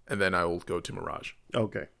 Valhalla, and then I will go to Mirage.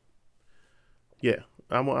 Okay. Yeah,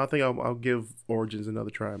 I think I'll give Origins another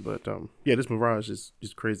try, but yeah, this Mirage is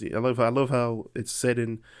crazy. I love how it's set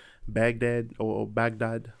in Baghdad or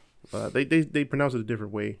Baghdad. They pronounce it a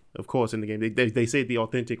different way, of course, in the game. They say it the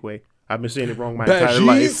authentic way. I've been saying it wrong my entire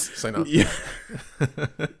life. Say no. Yeah.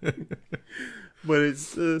 But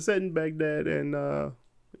it's set in Baghdad, and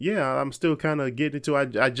yeah, I'm still kind of getting into.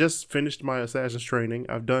 I just finished my Assassin's training.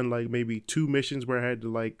 I've done like maybe 2 missions where I had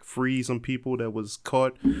to like free some people that was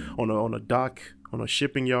caught on a dock on a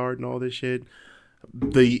shipping yard and all this shit.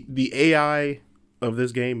 The AI of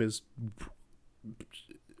this game is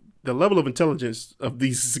the level of intelligence of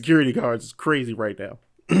these security guards is crazy right now.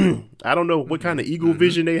 I don't know what kind of eagle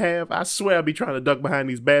vision they have. I swear I'll be trying to duck behind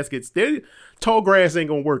these baskets. Tall grass ain't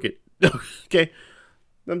gonna work it. Okay,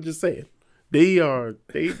 I'm just saying. They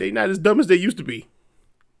not as dumb as they used to be.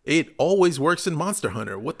 It always works in Monster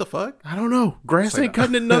Hunter. What the fuck? I don't know. Grass ain't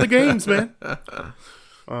cutting it in other games, man.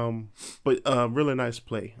 But really nice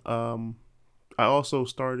play. I also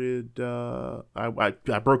started.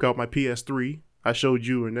 I broke out my PS3. I showed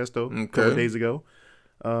you Ernesto a couple of days ago.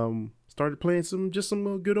 Started playing some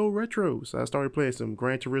good old retros. I started playing some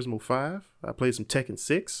Gran Turismo 5. I played some Tekken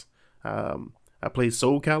 6. I played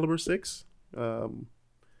Soul Calibur 6.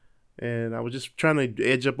 And I was just trying to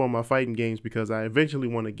edge up on my fighting games because I eventually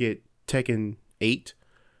want to get Tekken 8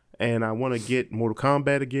 and I want to get Mortal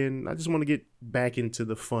Kombat again. I just want to get back into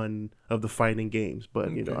the fun of the fighting games.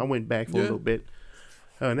 But, you know, I went back for a little bit.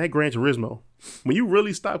 And that Gran Turismo, when you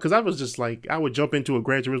really stop, because I was just like, I would jump into a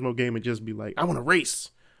Gran Turismo game and just be like, I want to race.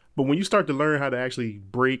 But when you start to learn how to actually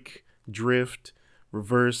brake, drift,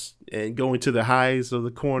 reverse, and go into the highs of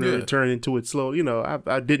the corner and turn into it slow, you know,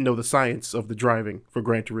 I didn't know the science of the driving for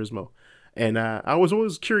Gran Turismo. And I was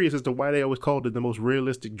always curious as to why they always called it the most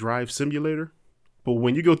realistic drive simulator. But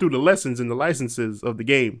when you go through the lessons and the licenses of the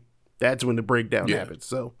game, that's when the breakdown happens.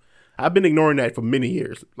 So I've been ignoring that for many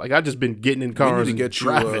years. Like, I've just been getting in cars and get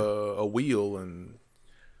driving. You a wheel and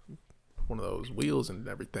one of those wheels and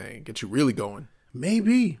everything. Get you really going.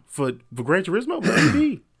 Maybe for Gran Turismo,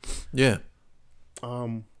 maybe. Yeah.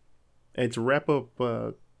 And to wrap up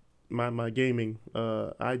my gaming,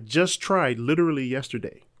 I just tried literally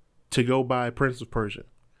yesterday to go buy Prince of Persia,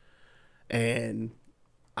 and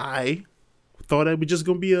I thought it was just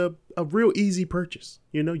gonna be a real easy purchase.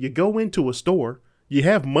 You know, you go into a store, you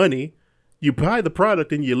have money, you buy the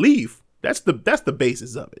product, and you leave. That's the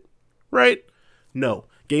basis of it, right? No,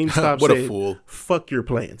 GameStop what said, a fool. Fuck your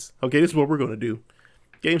plans. Okay, this is what we're gonna do.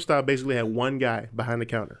 GameStop basically had one guy behind the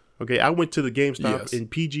counter. Okay, I went to the GameStop in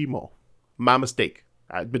PG Mall. My mistake.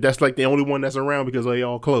 But that's like the only one that's around because they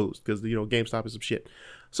all closed because, you know, GameStop is some shit.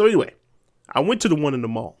 So anyway, I went to the one in the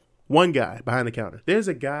mall. One guy behind the counter. There's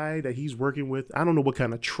a guy that he's working with. I don't know what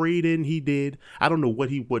kind of trade-in he did. I don't know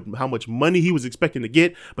how much money he was expecting to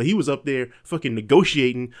get, but he was up there fucking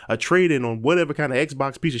negotiating a trade-in on whatever kind of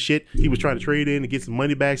Xbox piece of shit he was trying to trade in to get some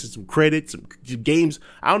money back, some credits, some games.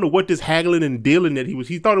 I don't know what this haggling and dealing that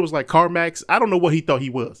he thought it was like CarMax. I don't know what he thought he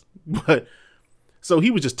was, but so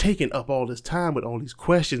he was just taking up all this time with all these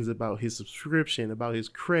questions about his subscription, about his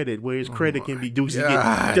credit, where his credit can be.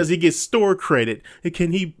 Does he get store credit? And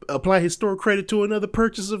can he apply his store credit to another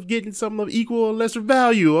purchase of getting something of equal or lesser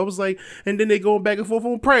value? I was like, and then they going back and forth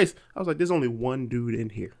on price. I was like, there's only one dude in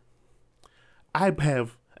here. I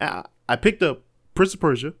picked up Prince of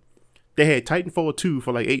Persia. They had Titanfall 2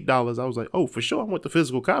 for like $8. I was like, oh, for sure, I want the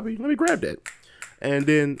physical copy. Let me grab that. And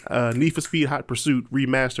then Need for Speed Hot Pursuit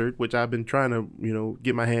Remastered, which I've been trying to, you know,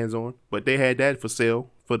 get my hands on. But they had that for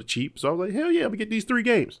sale for the cheap. So I was like, hell yeah, I'm going to get these 3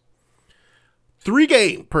 games.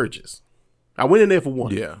 3-game purchase. I went in there for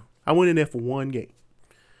one. Yeah. I went in there for one game.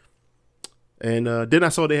 And then I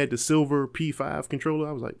saw they had the silver P5 controller.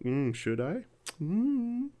 I was like, should I?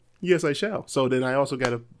 Yes, I shall. So then I also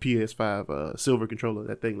got a PS5 silver controller.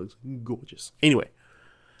 That thing looks gorgeous. Anyway,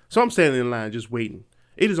 so I'm standing in line just waiting.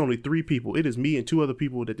 It is only 3 people. It is me and 2 other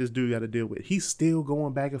people that this dude got to deal with. He's still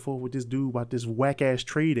going back and forth with this dude about this whack-ass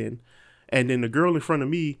trade-in. And then the girl in front of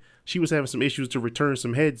me, she was having some issues to return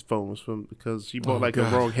some headphones because she bought a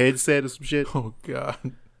wrong headset or some shit. Oh, God.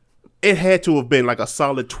 It had to have been like a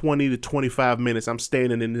solid 20 to 25 minutes. I'm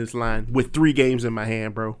standing in this line with 3 games in my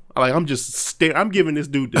hand, bro. Like, I'm just staring. I'm giving this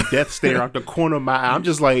dude the death stare out the corner of my eye. I'm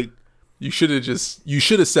just like, you should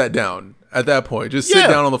have sat down at that point. Just sit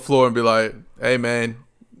down on the floor and be like, hey, man.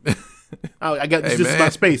 I got this. This is my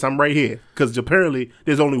space. I'm right here. Because apparently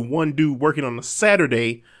there's only one dude working on a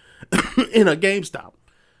Saturday in a GameStop.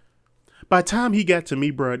 By the time he got to me,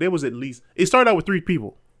 bro, there was at least, it started out with 3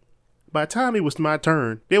 people. By the time it was my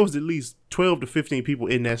turn, there was at least 12 to 15 people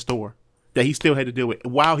in that store that he still had to deal with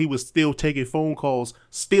while he was still taking phone calls,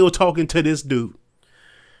 still talking to this dude.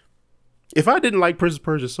 If I didn't like Prince of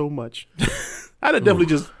Persia so much, I'd have definitely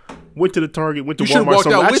just went to the Target, went to Walmart.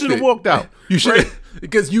 I should have walked out. You should,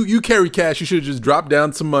 because you carry cash. You should have just dropped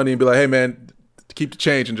down some money and be like, hey, man, keep the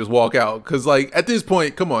change and just walk out. Because, like, at this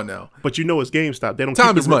point, come on now. But you know it's GameStop. They don't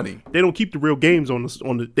time is money. They don't keep the real games on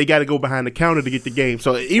the. They got to go behind the counter to get the game.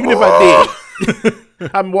 So even if I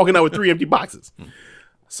did, I'm walking out with 3 empty boxes.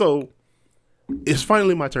 So it's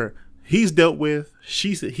finally my turn. He's dealt with.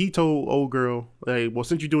 He told old girl, "Hey, well,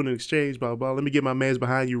 since you're doing an exchange, blah blah, let me get my man's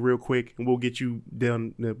behind you real quick, and we'll get you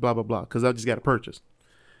down, blah blah blah, because I just got to purchase."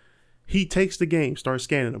 He takes the game, starts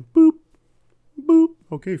scanning them. Boop, boop.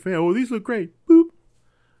 Okay, fam. Oh, these look great. Boop.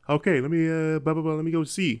 Okay, let me blah blah blah. Let me go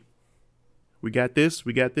see. We got this.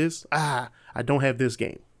 We got this. I don't have this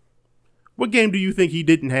game. What game do you think he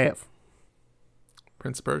didn't have?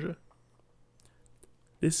 Prince of Persia.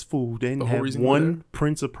 This fool didn't have one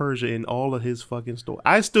Prince of Persia in all of his fucking store.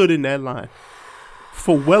 I stood in that line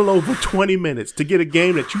for well over 20 minutes to get a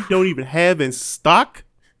game that you don't even have in stock,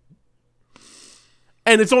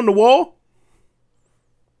 and it's on the wall.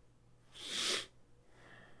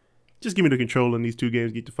 Just give me the controller in these 2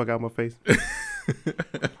 games. Get the fuck out of my face.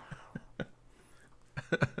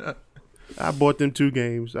 I bought them 2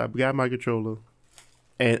 games. I got my controller,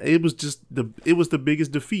 and it was just the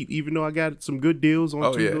biggest defeat. Even though I got some good deals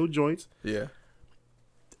on 2 little joints. Yeah,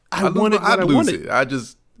 I'd lose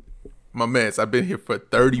it. My man, I've been here for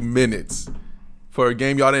 30 minutes for a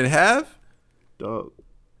game y'all didn't have. Dog,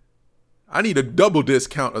 I need a double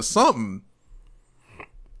discount or something.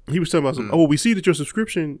 He was talking about something. Oh, we see that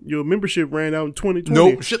your membership ran out in 2020.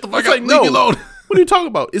 Nope, shut the fuck up. Leave me alone. What are you talking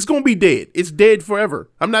about? It's gonna be dead. It's dead forever.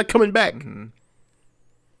 I'm not coming back. Mm-hmm.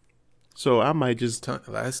 So I might just I'm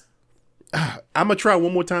gonna try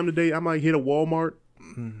one more time today. I might hit a Walmart,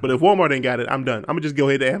 but if Walmart ain't got it, I'm done. I'm gonna just go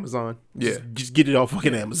ahead to Amazon. Just get it off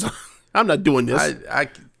fucking Amazon. I'm not doing this.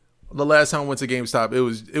 The last time I went to GameStop, it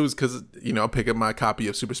was because I picked up my copy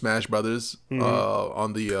of Super Smash Brothers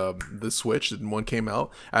on the Switch, and one came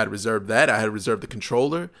out. I had reserved that. I had reserved the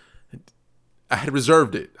controller. I had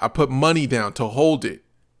reserved it. I put money down to hold it.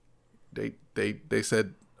 They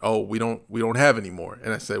said, "Oh, we don't have any more."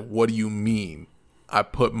 And I said, "What do you mean? I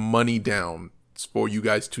put money down for you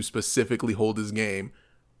guys to specifically hold this game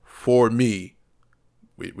for me.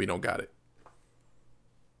 We don't got it."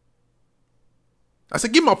 I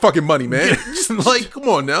said, "Give my fucking money, man." Like, come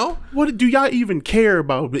on now. What do y'all even care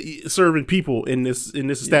about serving people in this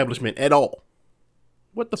establishment at all?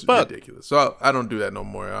 What the fuck? Ridiculous. So I don't do that no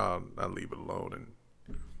more. I'll leave it alone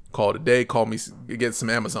and call it a day. Call me, get some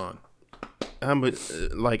Amazon. I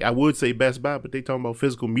would say Best Buy, but they talking about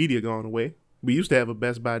physical media going away. We used to have a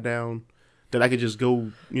Best Buy down that I could just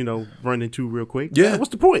go, run into real quick. Yeah.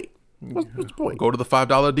 What's the point? What's the point? Go to the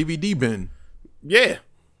 $5 DVD bin. Yeah.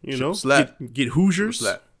 Get Hoosiers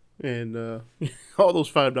and all those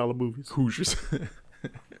 $5 movies. Hoosiers.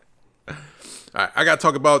 All right, I got to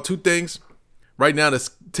talk about 2 things right now that's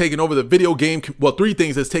taking over the video game. 3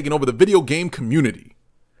 things that's taking over the video game community.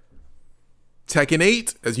 Tekken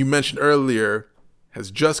 8, as you mentioned earlier, has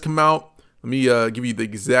just come out. Let me give you the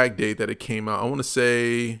exact date that it came out. I want to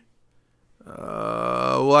say,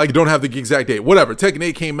 I don't have the exact date. Whatever. Tekken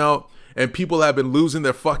 8 came out, and people have been losing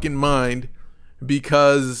their fucking mind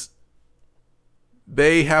because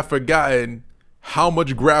they have forgotten how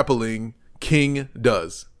much grappling King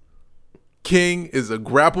does. King is a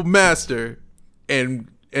grapple master, and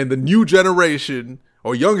the new generation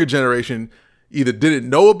or younger generation either didn't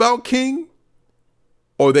know about King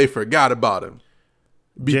or they forgot about him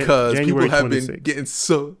because people have been getting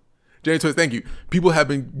so. January 20th, thank you. People have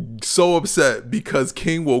been so upset because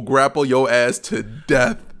King will grapple your ass to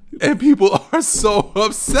death. And people are so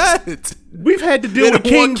upset. We've had to deal with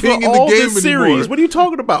King for all this series. What are you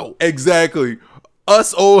talking about? Exactly.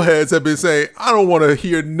 Us old heads have been saying, I don't want to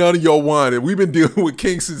hear none of your whining. We've been dealing with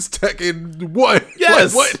King since Tekken 1.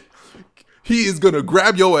 Yes. What? He is going to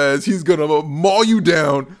grab your ass. He's going to maul you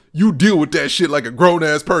down. You deal with that shit like a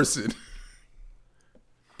grown-ass person.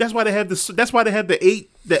 That's why they have the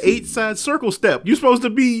eight side circle step. You're supposed to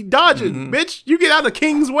be dodging, bitch. You get out of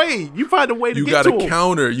King's way. You find a way to get to him. You gotta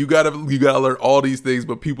counter. You gotta learn all these things.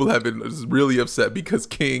 But people have been really upset because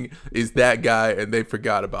King is that guy, and they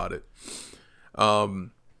forgot about it.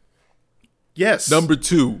 Yes. Number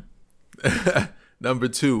two. I'm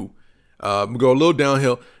going a little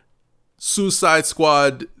downhill. Suicide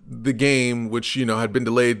Squad, the game, which had been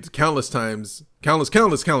delayed countless times, released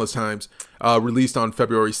on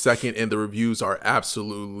February 2nd, and the reviews are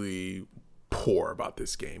absolutely poor about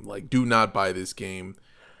this game. Like, do not buy this game.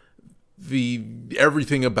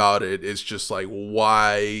 Everything about it is just like,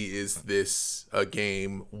 why is this a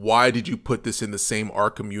game? Why did you put this in the same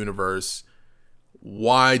Arkham universe?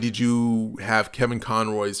 Why did you have Kevin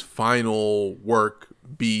Conroy's final work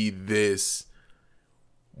be this?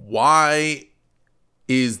 Why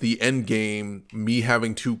is the end game me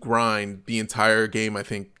having to grind the entire game, I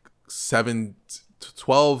think 7,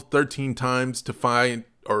 12, 13 times to find,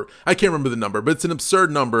 or I can't remember the number, but it's an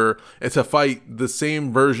absurd number, and to fight the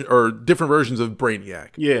same version or different versions of Brainiac.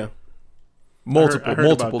 Yeah.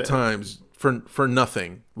 Multiple times for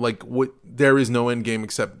nothing. Like, there is no end game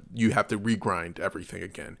except you have to regrind everything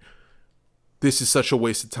again. This is such a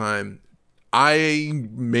waste of time. I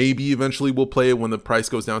maybe eventually will play it when the price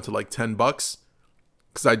goes down to like $10,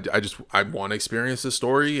 because I want to experience the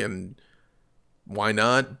story, and why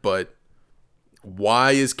not? But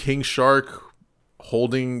why is King Shark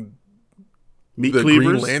holding Meat the cleavers?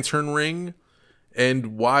 Green Lantern ring?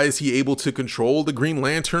 And why is he able to control the Green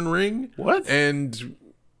Lantern ring? What? And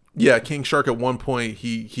yeah, King Shark at one point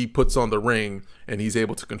he puts on the ring and he's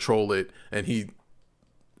able to control it, and takes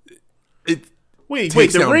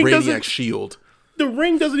down Brainiac's shield. The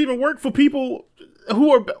ring doesn't even work for people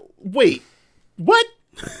who are. Wait, what?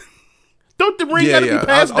 Don't the ring gotta be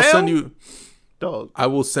passed down? I'll send you. Dog. I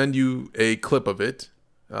will send you a clip of it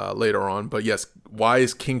later on. But yes, why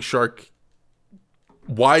is King Shark?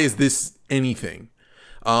 Why is this anything?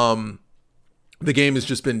 The game has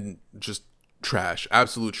just been trash,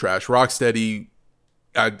 absolute trash. Rocksteady,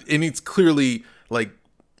 and it's clearly like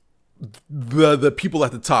the people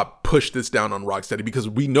at the top push this down on Rocksteady, because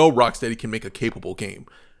we know Rocksteady can make a capable game.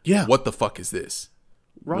 Yeah. What the fuck is this?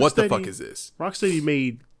 What the fuck is this? Rocksteady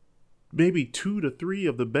made maybe 2 to 3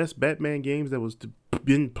 of the best Batman games that was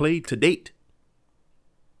been played to date.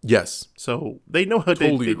 Yes. So they know what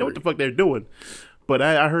they know what the fuck they're doing. But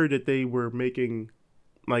I heard that they were making,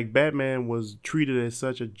 like, Batman was treated as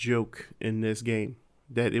such a joke in this game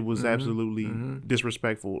that it was absolutely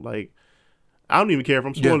disrespectful. Like, I don't even care if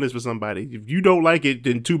I'm spoiling this for somebody. If you don't like it,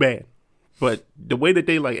 then too bad. But the way that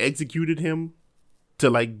they like executed him to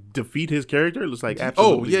like defeat his character was like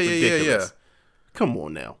absolutely ridiculous. Yeah. Come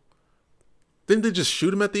on now. Didn't they just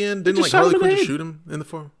shoot him at the end? Didn't like Harley Quinn just shoot him in the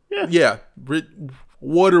form? Yeah.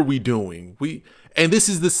 What are we doing? And this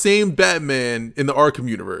is the same Batman in the Arkham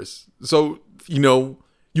universe. So, you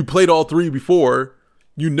played all 3 before.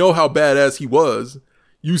 You know how badass he was.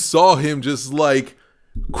 You saw him just like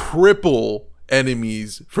cripple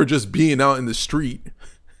enemies for just being out in the street.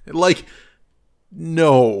 Like,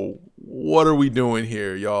 no. What are we doing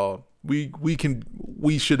here, y'all? We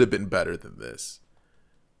should have been better than this.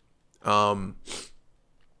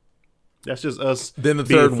 That's just us then the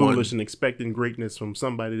being third foolish and expecting greatness from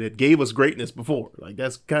somebody that gave us greatness before. Like,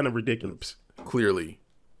 that's kind of ridiculous. Clearly.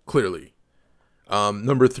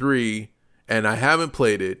 Number 3, and I haven't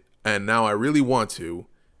played it, and now I really want to.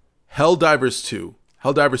 Helldivers 2.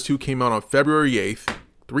 Helldivers 2 came out on February 8th,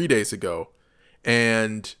 3 days ago.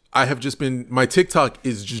 And I have just been, my TikTok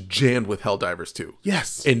is just jammed with Helldivers 2.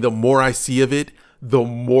 Yes. And the more I see of it, the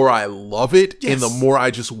more I love it. Yes. And the more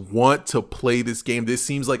I just want to play this game. This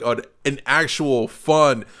seems like an actual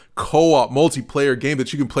fun co-op multiplayer game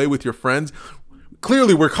that you can play with your friends.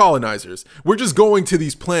 Clearly, we're colonizers. We're just going to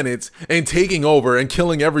these planets and taking over and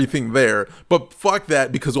killing everything there. But fuck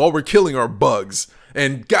that, because all we're killing are bugs.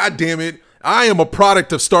 And god damn it, I am a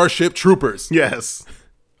product of Starship Troopers. Yes.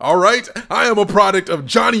 All right? I am a product of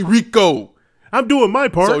Johnny Rico. I'm doing my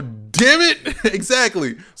part. So damn it.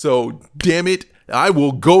 Exactly. So damn it. I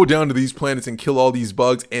will go down to these planets and kill all these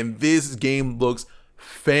bugs. And this game looks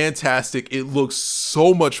fantastic. It looks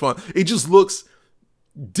so much fun. It just looks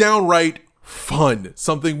downright fun.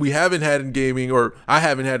 Something we haven't had in gaming, or I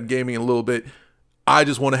haven't had in gaming in a little bit. I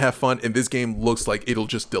just want to have fun, and this game looks like it'll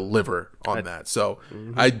just deliver on that. So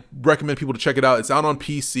I recommend people to check it out. It's out on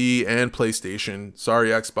PC and PlayStation. Sorry,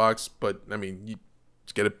 Xbox, but I mean, you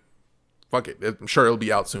just get it. Fuck it. I'm sure it'll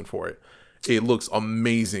be out soon for it. It looks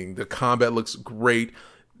amazing. The combat looks great.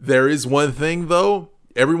 There is one thing, though.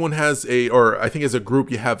 Everyone has or I think as a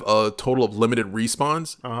group, you have a total of limited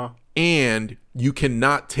respawns. and you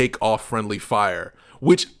cannot take off friendly fire,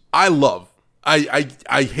 which I love. I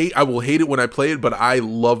will hate it when I play it, but I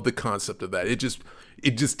love the concept of that. It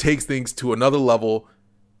just takes things to another level,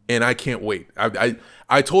 and I can't wait.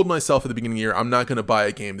 I told myself at the beginning of the year I'm not going to buy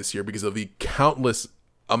a game this year because of the countless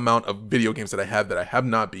amount of video games that I have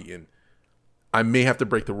not beaten. I may have to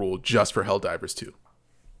break the rule just for Helldivers 2.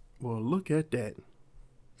 Well, look at that.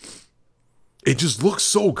 It just looks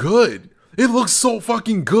so good. It looks so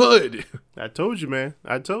fucking good. I told you, man.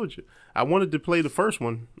 I told you. I wanted to play the first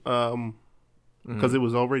one because it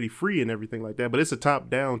was already free and everything like that. But it's a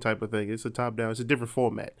top-down type of thing. It's a top-down. It's a different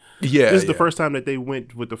format. Yeah, this is the first time that they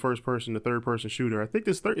went with the first-person, the third-person shooter. I think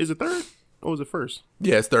this third. Is it third? Or was it first?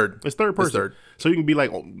 Yeah, it's third. It's third person. It's third. So you can be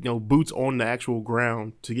like, boots on the actual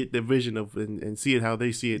ground to get the vision of and see it how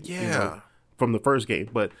they see it. Yeah. From the first game,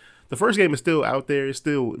 but the first game is still out there. It's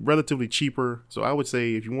still relatively cheaper. So I would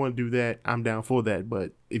say if you want to do that, I'm down for that.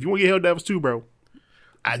 But if you want to get Helldivers 2, bro,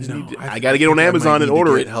 I got to get on Amazon and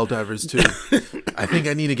order it. Helldivers 2. I think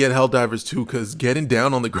I need to get Helldivers 2 because getting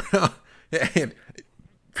down on the ground and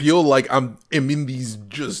feel like I'm in these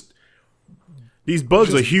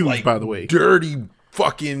bugs are huge, by the way. Dirty,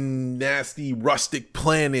 fucking nasty, rustic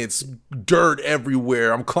planets, dirt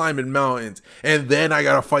everywhere. I'm climbing mountains, and then I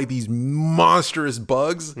gotta fight these monstrous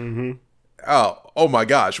bugs. Mm-hmm. Oh my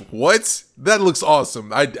gosh! What? That looks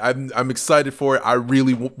awesome. I'm excited for it. I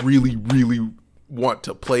really want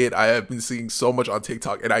to play it. I have been seeing so much on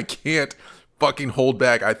TikTok, and I can't fucking hold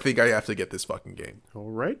back. I think I have to get this fucking game.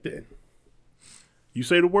 All right then. You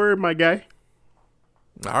say the word, my guy.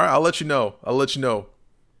 All right, I'll let you know.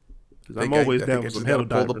 I'm always down for some Helldivers.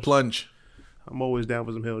 Pull the plunge. I'm always down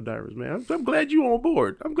for some Helldivers, man. I'm glad you on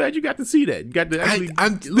board. I'm glad you got to see that. You got to actually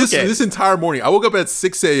this entire morning. I woke up at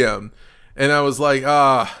 6 a.m. and I was like,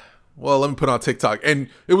 well, let me put on TikTok. And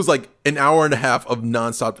it was like an hour and a half of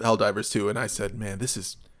nonstop Helldivers 2. And I said, man,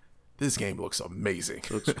 this game looks amazing.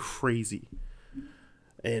 It looks crazy.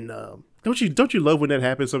 And don't you love when that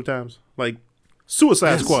happens sometimes? Like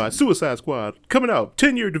Suicide Squad coming out,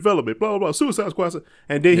 10-year development, blah blah blah. Suicide Squad,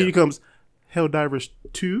 and then here comes Helldivers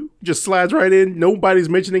 2. Just slides right in. Nobody's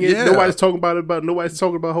mentioning it. Yeah. Nobody's talking about it. Nobody's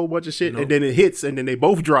talking about a whole bunch of shit. Nope. And then it hits, and then they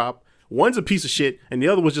both drop. One's a piece of shit, and the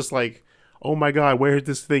other was just like, oh my god, where has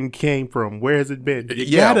this thing came from? Where has it been?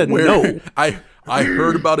 You gotta know. I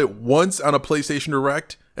heard about it once on a PlayStation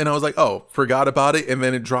Direct, and I was like, oh, forgot about it, and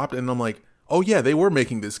then it dropped, and I'm like, oh yeah, they were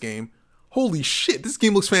making this game. Holy shit, this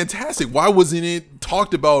game looks fantastic. Why wasn't it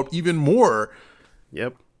talked about even more?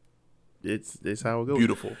 Yep. It's how it goes.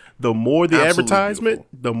 Beautiful. The more the Absolutely advertisement,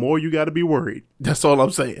 beautiful. The more you got to be worried. That's all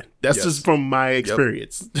I'm saying. That's just from my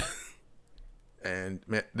experience. Yep. And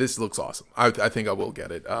man, this looks awesome. I think I will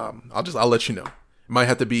get it. I'll let you know. It might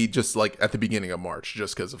have to be just like at the beginning of March,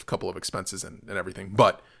 just because of a couple of expenses and everything.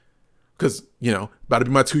 But because about to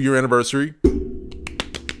be my 2-year anniversary.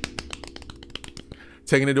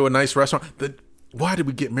 Taking it to a nice restaurant. Why did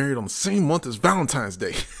we get married on the same month as Valentine's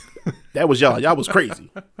Day? That was y'all. Y'all was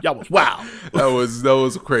crazy. Y'all was wild. That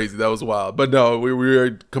was crazy. That was wild. But no, we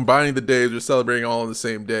were combining the days. We're celebrating all on the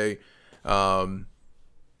same day. But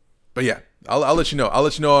yeah, I'll let you know. I'll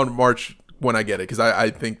let you know on March when I get it because I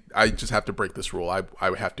think I just have to break this rule. I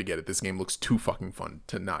have to get it. This game looks too fucking fun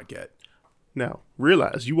to not get. Now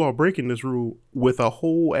realize you are breaking this rule with a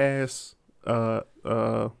whole ass.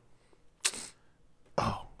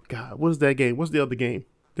 Oh God, what's that game? What's the other game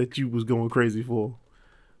that you was going crazy for?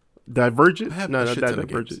 Divergent? No, not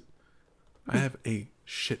Divergent. I have a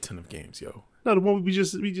shit ton of games, yo. No, the one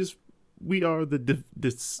we are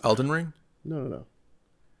this Elden Ring? No.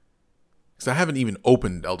 Because I haven't even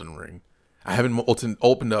opened Elden Ring. I haven't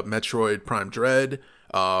opened up Metroid Prime Dread,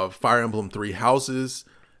 Fire Emblem 3 Houses,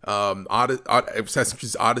 Assassin's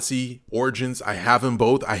Creed Odyssey, Origins. I have them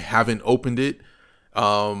both. I haven't opened it.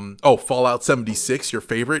 Fallout 76, your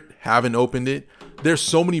favorite, haven't opened it. There's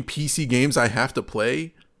so many PC games I have to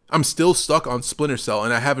play. I'm still stuck on Splinter Cell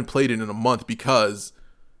and I haven't played it in a month because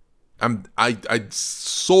I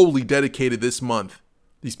solely dedicated these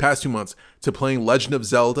past 2 months to playing Legend of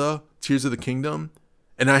Zelda Tears of the Kingdom,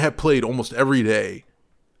 and I have played almost every day.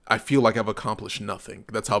 I feel like I've accomplished nothing.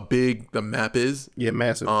 That's how big the map is. Yeah,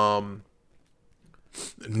 massive.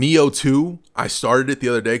 Neo 2, I started it the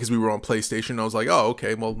other day because we were on PlayStation. I was like, oh,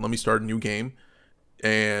 okay, well, let me start a new game.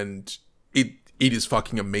 And it is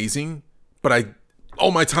fucking amazing. But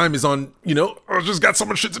all my time is on, I just got so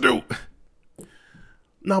much shit to do.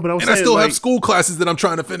 No, but I still have school classes that I'm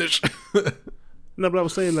trying to finish. No, but I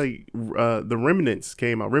was saying the Remnants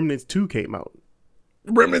came out. Remnants 2 came out.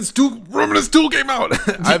 Remnants 2 came out.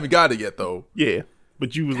 I haven't got it yet, though. Yeah.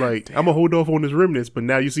 But you was like, I'm going to hold off on this Remnants, but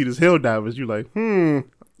now you see this Helldivers. You're like,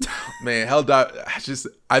 Man, Helldivers,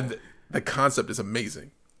 the concept is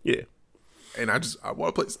amazing. Yeah. And I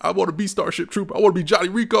want to play. I want to be Starship Trooper. I want to be Johnny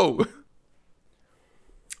Rico.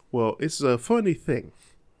 Well, it's a funny thing,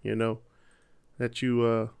 that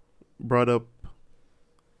you brought up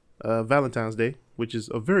Valentine's Day, which is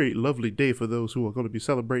a very lovely day for those who are going to be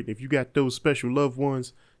celebrating. If you got those special loved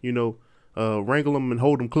ones, wrangle them and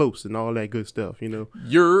hold them close and all that good stuff.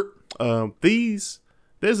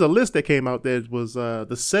 There's a list that came out that was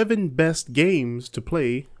the 7 best games to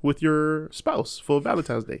play with your spouse for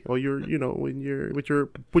Valentine's Day, or when you're with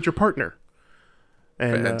your partner.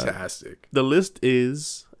 And fantastic. The list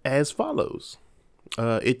is as follows.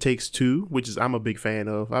 It Takes Two, which is I'm a big fan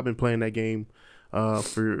of. I've been playing that game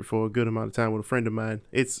for a good amount of time with a friend of mine.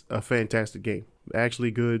 It's a fantastic game.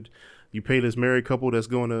 Actually good. You pay this married couple that's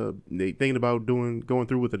they thinking about going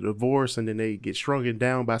through with a divorce, and then they get shrunken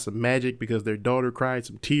down by some magic because their daughter cried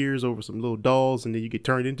some tears over some little dolls, and then you get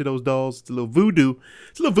turned into those dolls. It's a little voodoo.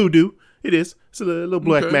 It is. It's a little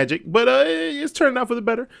black magic, but it's turning out for the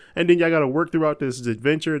better. And then y'all got to work throughout this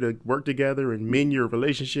adventure to work together and mend your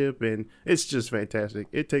relationship, and it's just fantastic.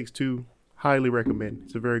 It Takes Two. Highly recommend.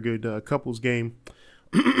 It's a very good couples game.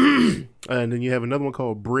 And then you have another one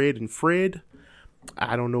called Bread and Fred.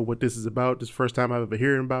 I don't know what this is about. This is the first time I've ever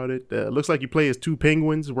heard about it. Looks like you play as 2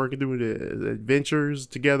 penguins working through the adventures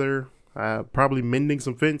together, probably mending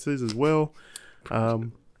some fences as well.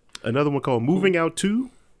 Another one called Moving Out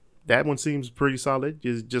 2. That one seems pretty solid.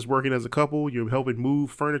 Just working as a couple. You're helping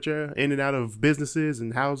move furniture in and out of businesses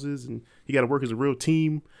and houses, and you got to work as a real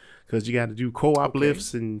team because you got to do co-op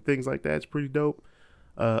lifts and things like that. It's pretty dope.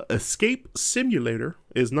 Escape Simulator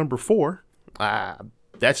is number 4.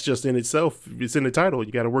 That's just in itself. It's in the title.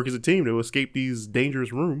 You got to work as a team to escape these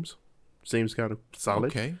dangerous rooms. Seems kind of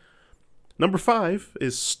solid. Okay. Number 5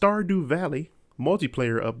 is Stardew Valley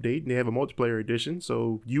multiplayer update, and they have a multiplayer edition.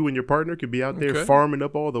 So you and your partner could be out there farming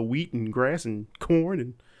up all the wheat and grass and corn,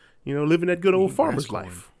 and living that good old farmer's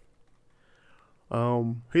life.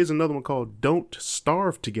 Here's another one called Don't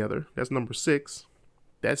Starve Together. That's number 6.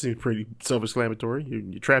 That seems pretty self-explanatory.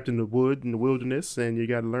 You're trapped in the wilderness, and you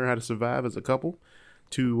got to learn how to survive as a couple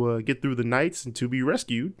to get through the nights and to be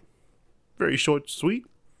rescued. Very short, sweet.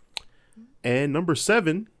 And number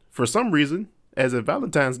 7, for some reason, as a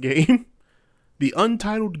Valentine's game, the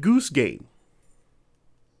Untitled Goose Game.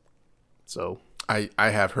 So I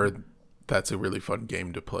have heard that's a really fun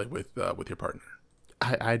game to play with your partner.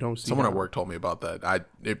 I don't see someone at work told me about that.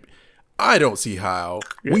 I don't see how.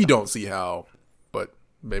 Yeah. We don't see how, but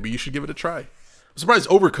maybe you should give it a try. I'm surprised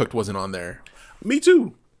Overcooked wasn't on there. Me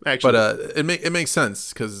too. Actually, but it makes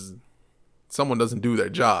sense because someone doesn't do their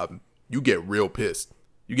job, you get real pissed.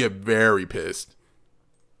 You get very pissed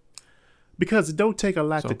because it don't take a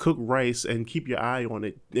lot to cook rice and keep your eye on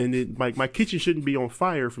it. And my kitchen shouldn't be on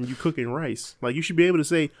fire from you cooking rice. Like you should be able to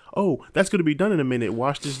say, "Oh, that's going to be done in a minute.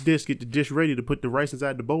 Wash this dish, get the dish ready to put the rice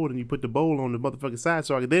inside the bowl, and you put the bowl on the motherfucking side,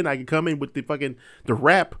 so then I can come in with the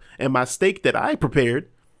wrap and my steak that I prepared."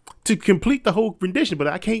 To complete the whole rendition, but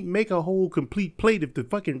I can't make a whole complete plate if the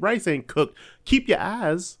fucking rice ain't cooked. Keep your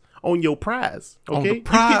eyes on your prize, okay? On the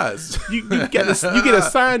prize. You get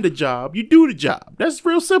assigned a job. You do the job. That's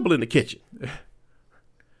real simple in the kitchen.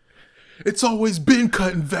 It's always been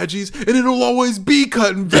cutting veggies, and it'll always be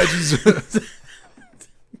cutting veggies.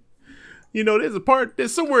 There's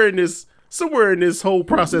somewhere in this whole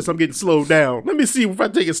process I'm getting slowed down. Let me see if I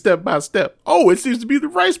take it step by step. Oh, it seems to be the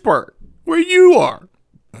rice part where you are.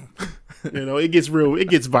 It gets real. It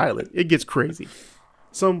gets violent. It gets crazy.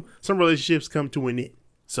 Some relationships come to an end.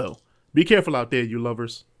 So be careful out there, you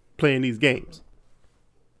lovers, playing these games.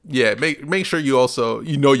 Yeah, make sure you also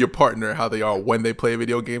your partner, how they are when they play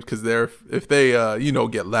video games, because if they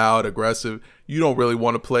get loud, aggressive, you don't really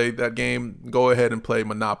want to play that game. Go ahead and play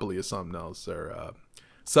Monopoly or something else, or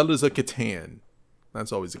Settlers of Catan.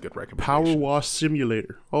 That's always a good recommendation. Power Wash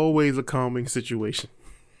Simulator, always a calming situation.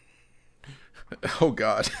 Oh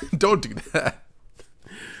God! Don't do that.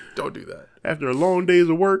 Don't do that. After a long days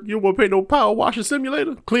of work, you don't want to pay no power washing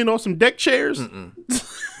simulator? Clean off some deck chairs?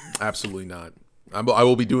 Absolutely not. I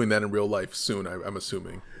will be doing that in real life soon, I'm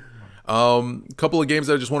assuming. Couple of games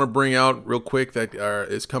that I just want to bring out real quick that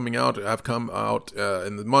have come out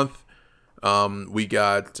in the month. We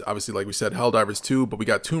got, obviously, like we said, Helldivers 2, but we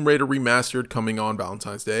got Tomb Raider Remastered coming on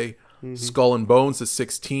Valentine's Day. Mm-hmm. Skull and Bones the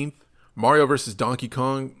 16th. Mario vs. Donkey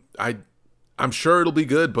Kong. I'm sure it'll be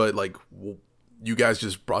good, but you guys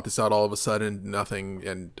just brought this out all of a sudden, nothing,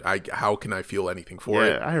 and how can I feel anything for it?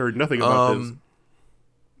 Yeah, I heard nothing about this.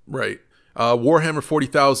 Right. Warhammer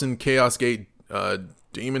 40,000 Chaos Gate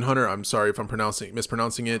Demon Hunter. I'm sorry if I'm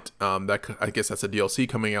mispronouncing it. I guess that's a DLC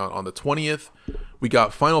coming out on the 20th. We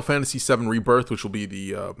got Final Fantasy VII Rebirth, which will be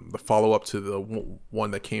the follow up to the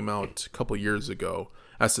one that came out a couple years ago.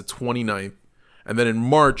 That's the 29th. And then in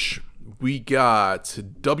March we got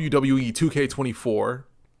WWE 2K24.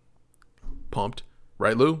 Pumped,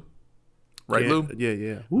 right, Lou? Right, Lou?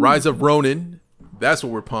 Yeah. Rise of Ronin. That's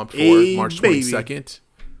what we're pumped for. Hey, March 22nd.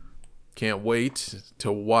 Can't wait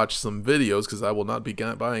to watch some videos because I will not be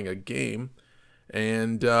buying a game.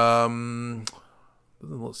 And doesn't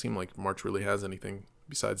seem like March really has anything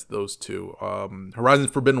besides those two. Horizon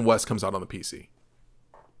Forbidden West comes out on the PC.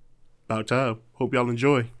 About time. Hope y'all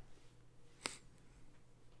enjoy.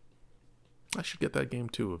 I should get that game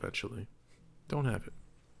too eventually. Don't have it.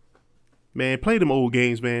 Man, play them old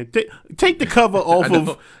games, man. Take the cover off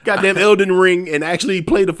of goddamn Elden Ring and actually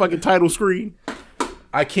play the fucking title screen.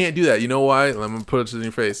 I can't do that. You know why? I'm gonna put it in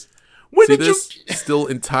your face. When See did this? Still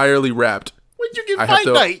entirely wrapped. When did you get Fight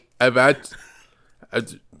Night?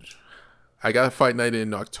 I got a Fight Night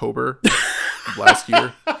in October of last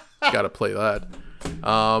year. Got to play that.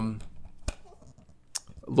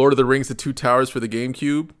 Lord of the Rings: The Two Towers for the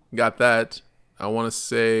GameCube. Got that. I want to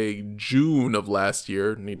say June of last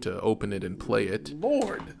year. Need to open it and play it.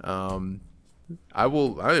 Lord. I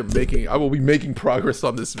will be making progress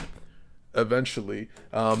on this eventually.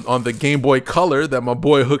 On the Game Boy Color that my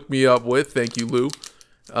boy hooked me up with. Thank you, Lou.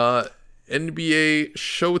 NBA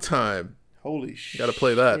Showtime. Holy shit. Got to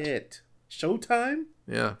play that. Showtime?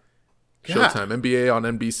 Yeah. God. Showtime. NBA on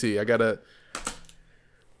NBC. I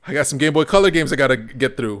got some Game Boy Color games I got to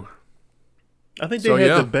get through. I think they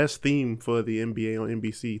had the best theme for the NBA on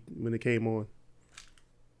NBC when it came on.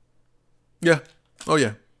 Yeah. Oh,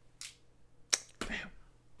 yeah.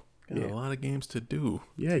 Got a lot of games to do.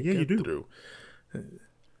 Yeah, you do. Through.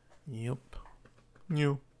 Yep.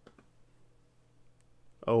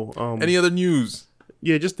 Oh, any other news?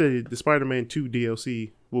 Yeah, just the Spider-Man 2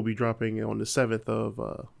 DLC will be dropping on the 7th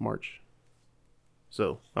of March.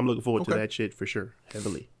 So I'm looking forward to that shit for sure,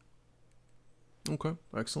 heavily. Okay,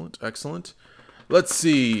 excellent. Let's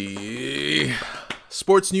see.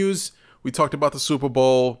 Sports news. We talked about the Super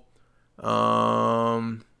Bowl. That's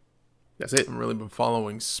it. I haven't really been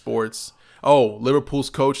following sports. Oh, Liverpool's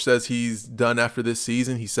coach says he's done after this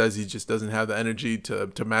season. He says he just doesn't have the energy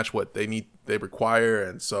to match what they require,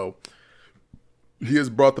 and so he has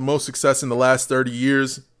brought the most success in the last 30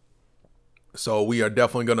 years. So we are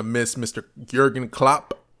definitely going to miss Mr. Jurgen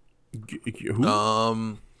Klopp.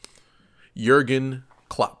 Who? Jurgen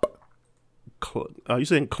Klopp. Are you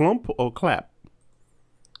saying clump or clap?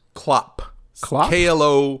 Klopp. Klopp?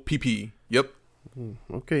 Klopp. Yep.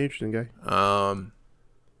 Okay, interesting guy.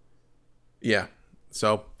 Yeah.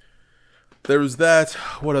 So there was that.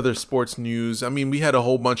 What other sports news? I mean, we had a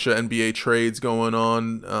whole bunch of NBA trades going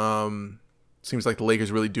on. Seems like the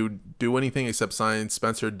Lakers really do anything except sign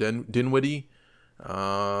Spencer Dinwiddie.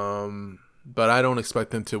 But I don't expect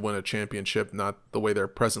them to win a championship, not the way they're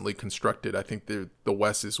presently constructed. I think the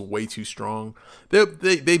West is way too strong. They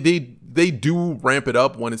do ramp it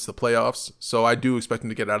up when it's the playoffs, so I do expect them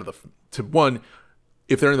to get out of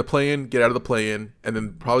if they're in the play-in, get out of the play-in, and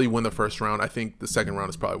then probably win the first round. I think the second round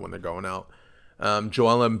is probably when they're going out.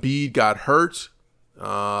 Joel Embiid got hurt,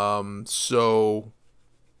 so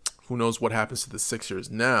who knows what happens to the Sixers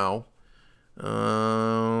now.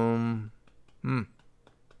 I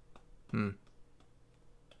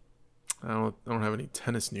don't have any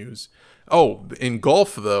tennis news. Oh, in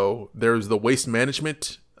golf though, there's the Waste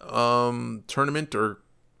Management tournament or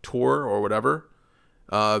tour or whatever.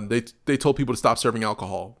 They told people to stop serving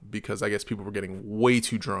alcohol because I guess people were getting way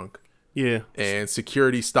too drunk. Yeah. And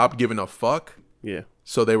security stopped giving a fuck. Yeah.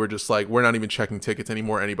 So they were just like, we're not even checking tickets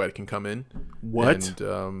anymore. Anybody can come in. What?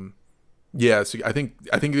 And yeah, so I think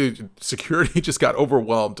the security just got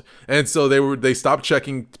overwhelmed, and so they stopped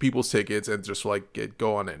checking people's tickets and just like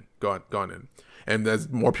go on in. And as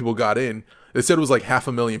more people got in, they said it was like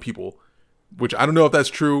 500,000 people, which I don't know if that's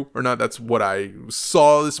true or not. That's what I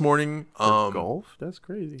saw this morning. Golf? That's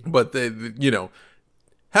crazy. But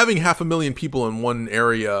having 500,000 people in one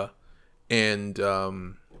area and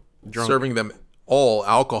serving them all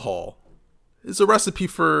alcohol is a recipe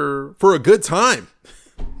for a good time.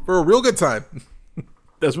 For a real good time.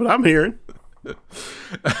 That's what I'm hearing.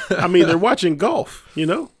 I mean, they're watching golf,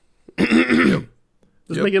 Yep.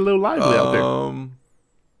 Let's make it a little lively out there.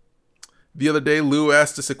 The other day, Lou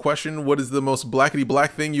asked us a question. What is the most blackety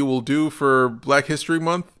black thing you will do for Black History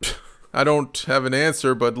Month? I don't have an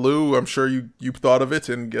answer, but Lou, I'm sure you thought of it,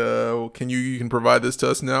 and you can provide this to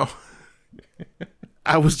us now?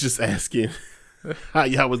 I was just asking how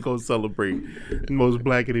y'all was going to celebrate the most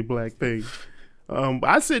blackety black thing.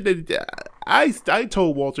 I said that I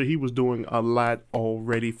told Walter he was doing a lot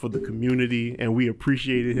already for the community, and we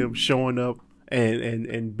appreciated him showing up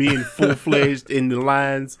and being full fledged in the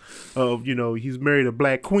lines of, you know, he's married a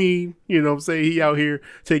black queen. You know what I'm saying? He out here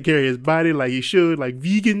take care of his body like he should, like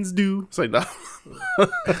vegans do. It's like, no.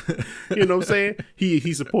 You know what I'm saying?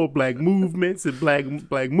 He support black movements and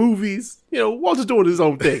black movies. You know, Walter's doing his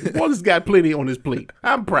own thing. Walter's got plenty on his plate.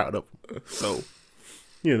 I'm proud of him. So,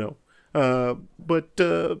 you know. But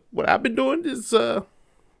what I've been doing is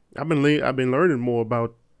I've been learning more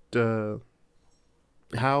about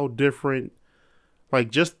how different, like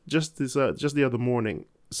just the other morning,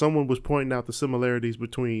 someone was pointing out the similarities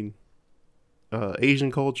between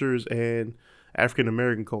Asian cultures and African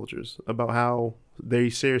American cultures, about how they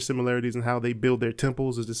share similarities and how they build their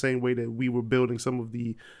temples is the same way that we were building some of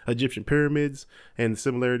the Egyptian pyramids, and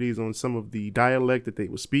similarities on some of the dialect that they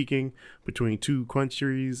were speaking between two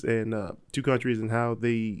countries and how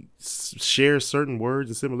they share certain words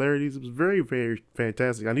and similarities. It was very, very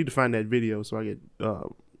fantastic. I need to find that video so I could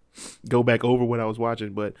go back over what I was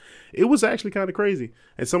watching, but it was actually kind of crazy.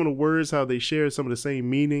 And some of the words, how they share some of the same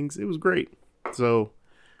meanings, it was great. So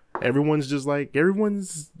everyone's,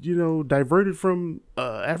 you know, diverted from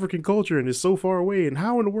African culture and is so far away. And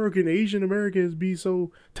how in the world can Asian Americans be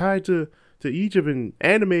so tied to Egypt and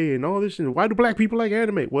anime and all this? And why do black people like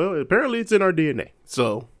anime? Well, apparently it's in our DNA.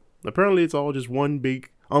 So apparently it's all just one big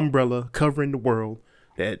umbrella covering the world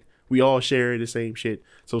that we all share the same shit.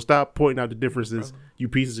 So stop pointing out the differences, you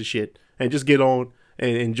pieces of shit, and just get on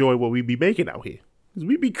and enjoy what we be making out here. Because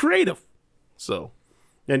we be creative. So,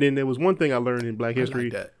 and then there was one thing I learned in Black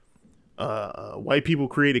History. I like that. White people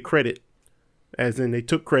created credit, as in they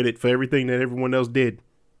took credit for everything that everyone else did.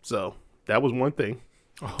 So that was one thing.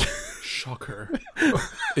 Oh, shocker.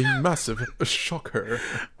 A massive shocker.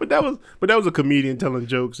 But that was a comedian telling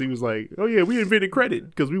jokes. He was like, oh yeah, we invented credit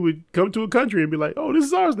because we would come to a country and be like, oh, this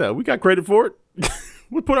is ours now. We got credit for it.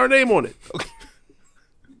 We put our name on it.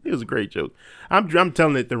 It was a great joke. I'm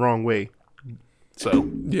telling it the wrong way. So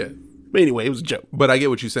Yeah. But anyway, it was a joke. But I get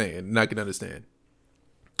what you're saying, and I can understand.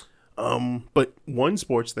 But one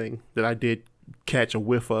sports thing that I did catch a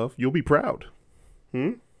whiff of, you'll be proud.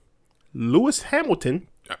 Lewis Hamilton,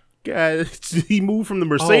 he moved from the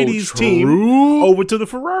Mercedes team over to the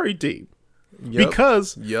Ferrari team.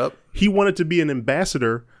 Because he wanted to be an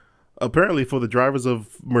ambassador, apparently, for the drivers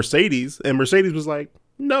of Mercedes. And Mercedes was like,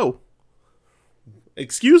 no.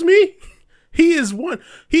 Excuse me? He is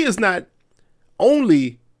not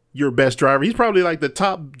only your best driver. He's probably like the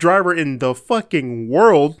top driver in the fucking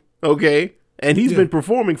world. Okay. And he's been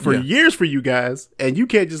performing for years for you guys. And you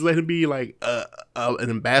can't just let him be like an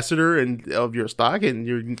ambassador of your stock and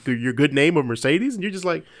your good name of Mercedes. And you're just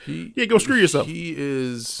like, go screw yourself. He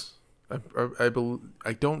is, I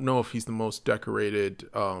don't know if he's the most decorated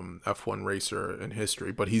F1 racer in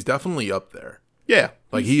history, but he's definitely up there. Yeah.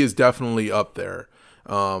 Like he is definitely up there.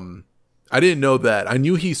 I didn't know that. I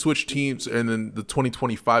knew he switched teams, and then the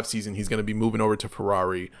 2025 season, he's going to be moving over to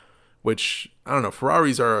Ferrari, which, I don't know,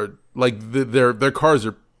 Ferraris are, like, their cars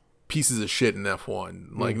are pieces of shit in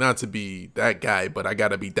F1. Like, not to be that guy, but I got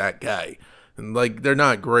to be that guy. And, like, they're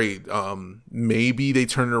not great. Maybe they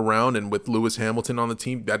turn it around, and with Lewis Hamilton on the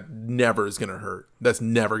team, that never is going to hurt. That's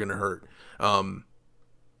never going to hurt.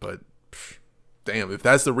 But, damn, if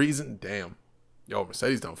that's the reason, damn. Yo,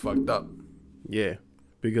 Mercedes done fucked up. Yeah.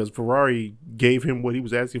 Because Ferrari gave him what he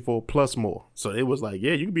was asking for plus more. So it was like,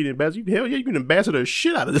 yeah, you can be the ambassador. Hell yeah, you can ambassador the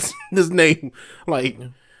shit out of this name. Like,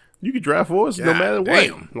 you can drive for us no matter what.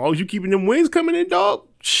 As long as you keeping them wings coming in, dog.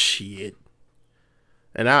 Shit.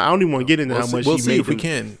 And I don't even want to get into how much we'll he see made if we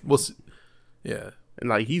can. We'll see. Yeah. And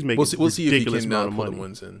like he's making we'll see if he ridiculous can amount of put money. the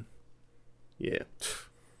wins in. Yeah.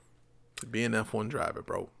 Be an F1 driver,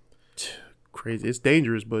 bro. Crazy. It's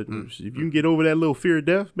dangerous, but if you can get over that little fear of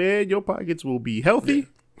death, man, your pockets will be healthy.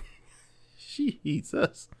 Yeah.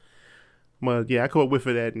 Jesus. But yeah, I caught whiff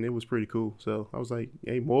of that, and it was pretty cool. So I was like,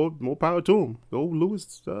 hey, more power to him. Go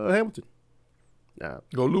Lewis Hamilton.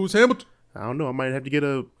 Go Lewis Hamilton. I don't know. I might have to get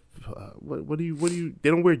a what do you? They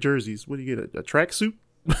don't wear jerseys. What do you get? A tracksuit?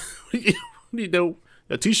 What do you know?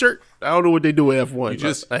 A t-shirt? I don't know what they do with F1. You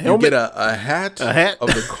just a helmet? You get a hat of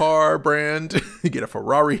the car brand. You get a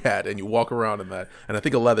Ferrari hat, and you walk around in that. And I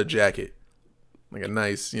think a leather jacket, like a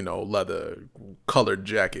nice, leather colored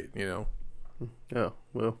jacket. Oh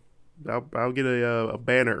well, I'll get a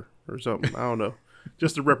banner or something. I don't know,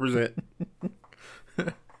 just to represent.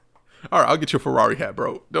 All right, I'll get your Ferrari hat,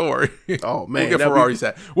 bro. Don't worry. Oh man, we'll get Ferrari's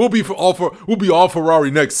hat. We'll be all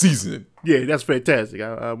Ferrari next season. Yeah, that's fantastic.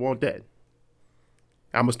 I want that.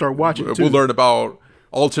 I'm gonna start watching. Too. We'll learn about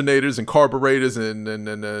alternators and carburetors and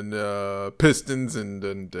pistons and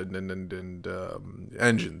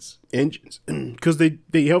engines. Engines, because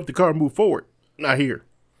they help the car move forward. Not here.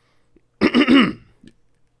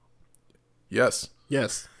 Yes.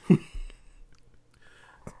 Yes.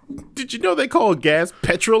 Did you know they call gas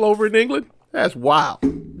petrol over in England? That's wild.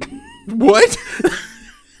 What?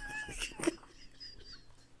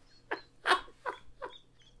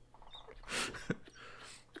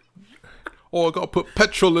 Oh, I gotta put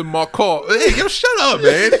petrol in my car. Hey, yo, shut up,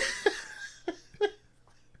 man.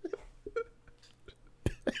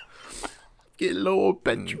 Get low on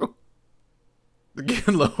petrol.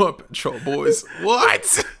 Getting low on petrol, boys.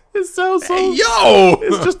 What? It sounds so. Hey, yo!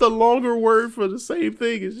 It's just a longer word for the same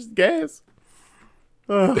thing. It's just gas.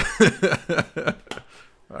 All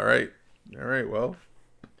right. Well,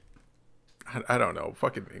 I don't know.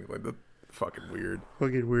 Fucking England. That's fucking weird.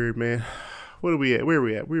 Fucking weird, man. What are we at? Where are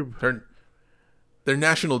we at? Their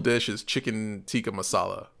national dish is chicken tikka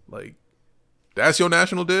masala. Like, that's your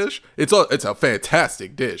national dish? It's a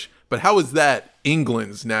fantastic dish. But how is that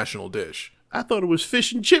England's national dish? I thought it was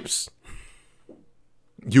fish and chips.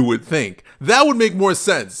 You would think. That would make more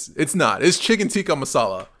sense. It's not. It's chicken tikka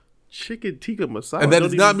masala. Chicken tikka masala. And that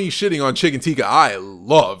is not me shitting on chicken tikka. I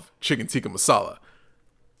love chicken tikka masala.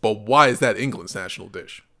 But why is that England's national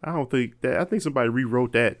dish? I don't think that. I think somebody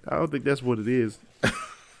rewrote that. I don't think that's what it is.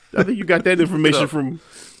 I think you got that information from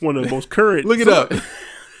one of the most current. Look it up.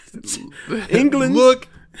 England. Look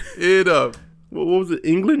it up. What was it?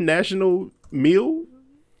 England national meal?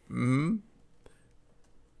 Mm-hmm.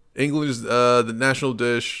 England's the national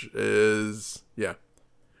dish is, yeah.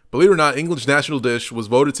 Believe it or not, England's national dish was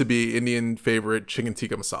voted to be Indian favorite chicken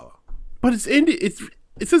tikka masala. But it's Indian.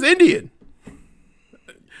 It says Indian.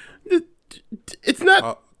 It's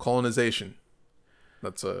not colonization.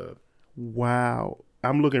 That's a wow.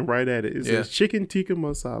 I'm looking right at it. It says chicken tikka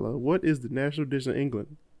masala. What is the national dish in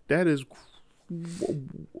England? That is,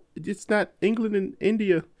 it's not England and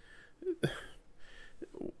India.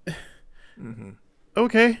 Mm-hmm.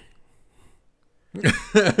 Okay.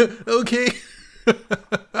 Okay.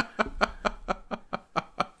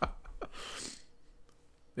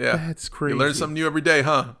 Yeah. That's crazy. You learn something new every day,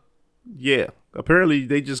 huh? Yeah. Apparently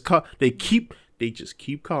they just keep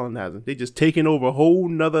colonizing. They just taking over whole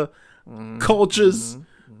nother cultures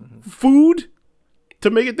food to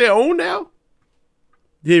make it their own now.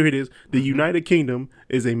 Here it is. The United Kingdom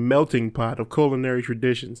is a melting pot of culinary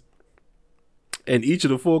traditions. And each of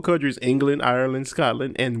the 4 countries, England, Ireland,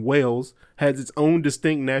 Scotland, and Wales, has its own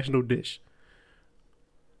distinct national dish.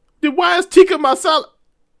 Then why is tikka masala?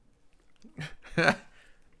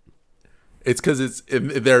 It's because it's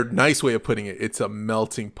their nice way of putting it. It's a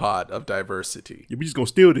melting pot of diversity. You're just gonna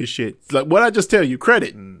steal this shit. It's like what I just tell you.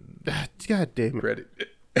 Credit. God damn it. Credit.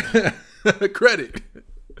 Credit.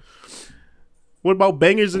 What about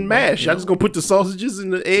bangers and mash? Y'all just gonna put the sausages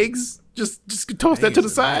and the eggs? Just toss that to the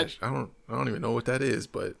side. I don't even know what that is,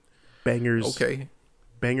 but bangers. Okay.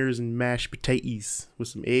 Bangers and mashed potatoes with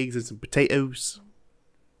some eggs and some potatoes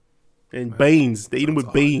and beans. They eat them with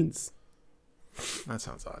odd. beans. That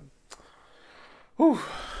sounds odd. Whew.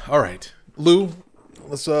 All right, Lou.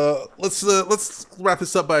 Let's wrap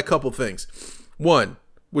this up by a couple things. One,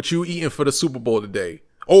 what you eating for the Super Bowl today,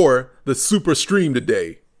 or the Super Stream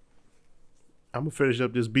today? I'm gonna finish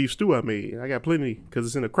up this beef stew I made. I got plenty because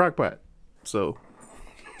it's in a crock pot. So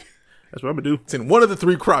that's what I'm gonna do. It's in one of the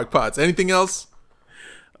 3 crock pots. Anything else?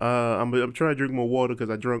 I'm trying to drink more water because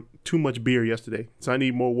I drank too much beer yesterday. So I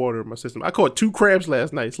need more water in my system. I caught 2 crabs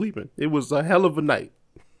last night sleeping. It was a hell of a night.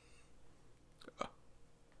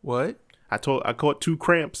 What? I caught 2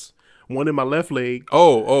 cramps. One in my left leg.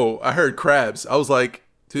 Oh, I heard crabs. I was like,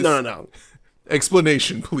 no.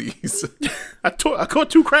 Explanation, please. I caught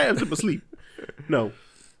 2 crabs in my sleep. No.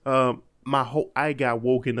 I got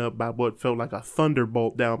woken up by what felt like a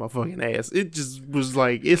thunderbolt down my fucking ass. It just was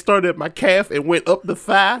like, it started at my calf and went up the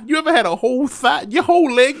thigh. You ever had a whole thigh, your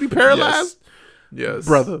whole leg be paralyzed? Yes.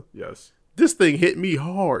 Brother. Yes. This thing hit me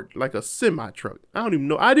hard like a semi-truck. I don't even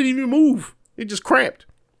know. I didn't even move. It just cramped.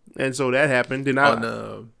 And so that happened. And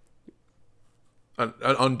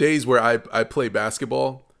on days where I play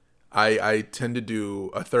basketball, I tend to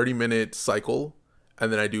do a 30-minute cycle,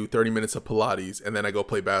 and then I do 30 minutes of Pilates, and then I go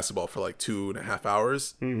play basketball for like 2.5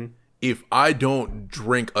 hours. Mm-hmm. If I don't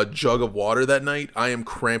drink a jug of water that night, I am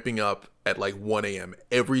cramping up at like 1 a.m.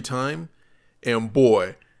 every time. And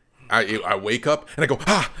boy, I wake up and I go,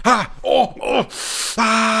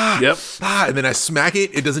 Yep. And then I smack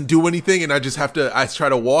it. It doesn't do anything. And I try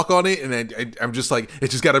to walk on it. And I'm just like, it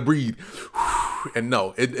just got to breathe. And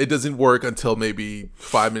no, it doesn't work until maybe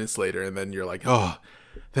 5 minutes later. And then you're like, oh,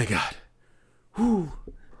 thank God.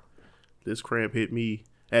 This cramp hit me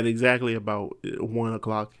at exactly about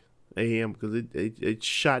 1:00 a.m. because it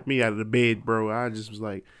shot me out of the bed, bro. I just was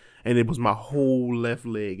like, and it was my whole left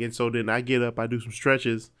leg. And so then I get up, I do some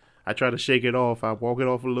stretches, I try to shake it off, I walk it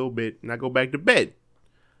off a little bit, and I go back to bed.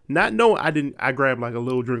 Not knowing I grabbed like a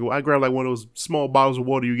little drink. I grabbed like one of those small bottles of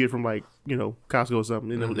water you get from like, Costco or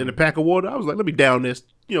something. And in a pack of water, I was like, let me down this.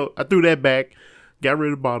 I threw that back, got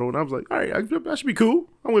rid of the bottle, and I was like, all right, I should be cool.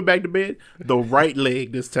 I went back to bed. The right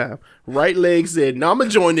leg this time. Right leg said, no, I'm going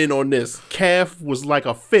to join in on this. Calf was like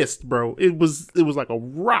a fist, bro. It was like a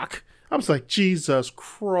rock. I was like, Jesus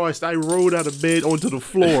Christ. I rolled out of bed onto the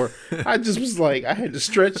floor. I just was like, I had to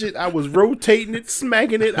stretch it. I was rotating it,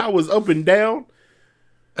 smacking it. I was up and down.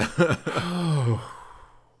 I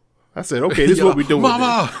said, okay, this is what we doing.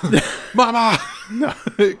 Mama! Mama! No.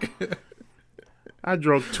 I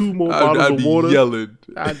drank 2 more bottles I'd of be water. yelling.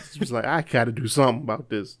 I just was like, I gotta do something about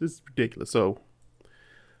this. This is ridiculous. So,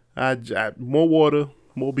 I more water,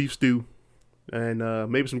 more beef stew, and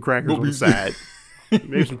maybe some crackers on the side.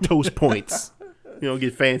 Maybe some toast points.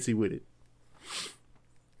 Get fancy with it.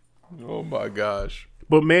 Oh my gosh!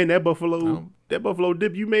 But man, that buffalo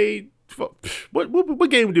dip you made. What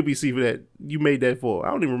game did we see for that? You made that for?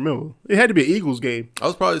 I don't even remember. It had to be an Eagles game. I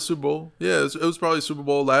was probably Super Bowl. Yeah, it was probably Super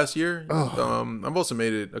Bowl last year. Oh. I've also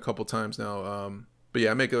made it a couple times now. But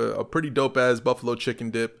yeah, I make a pretty dope ass buffalo chicken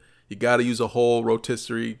dip. You got to use a whole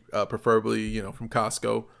rotisserie, preferably from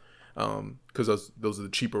Costco, because those are the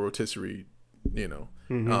cheaper rotisserie.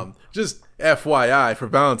 Just FYI for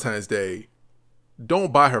Valentine's Day,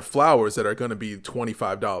 don't buy her flowers that are going to be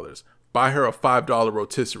 $25. Buy her a $5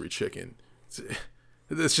 rotisserie chicken.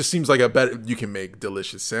 This just seems like a better. You can make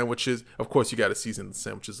delicious sandwiches. Of course, you got to season the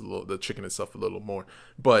sandwiches the chicken itself a little more.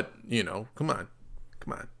 But come on.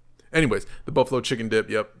 Anyways, the buffalo chicken dip.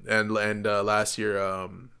 Yep. And last year,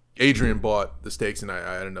 Adrian bought the steaks, and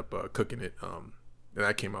I ended up cooking it. And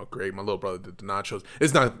that came out great. My little brother did the nachos.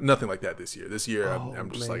 It's nothing like that this year. This year,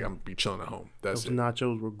 I'm just like I'm gonna be chilling at home. That's Those it.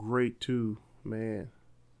 nachos were great too, man.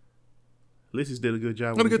 Ulysses did a good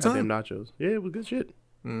job Had a with good the time. nachos. Yeah, it was good shit.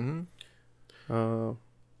 Mm-hmm.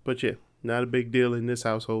 But yeah, not a big deal in this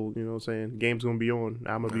household. You know what I'm saying? Game's gonna be on.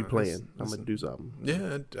 I'm gonna be playing. I'm gonna do something.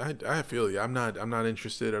 Yeah, I feel you. I'm not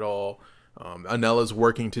interested at all. Anella's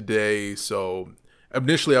working today, so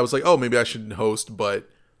initially I was like, oh, maybe I shouldn't host, but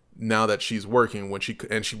now that she's working,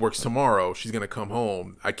 she works tomorrow, she's gonna come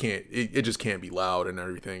home. I can't. It just can't be loud and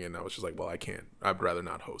everything. And I was just like, well, I can't. I'd rather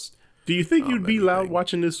not host. Do you think you'd be loud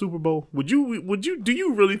watching this Super Bowl? Would you? Do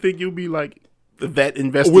you really think you'd be like that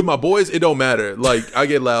invested? With my boys, it don't matter. Like I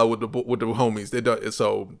get loud with the homies. They don't.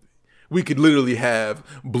 So we could literally have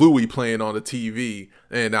Bluey playing on the TV,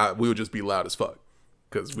 and we would just be loud as fuck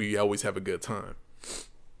because we always have a good time.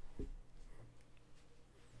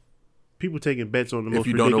 People taking bets on the most If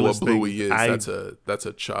you don't know what ridiculous Bluey things. is, that's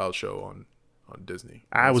a child show on Disney.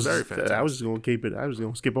 I was fantastic. just gonna keep it. I was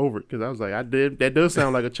gonna skip over it because I was like, that does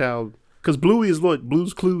sound like a child. Because Bluey is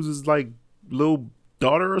Blue's Clues is like little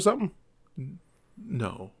daughter or something.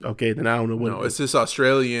 No, Okay, then I don't know what. no, it's this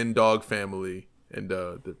Australian dog family, and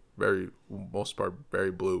the most part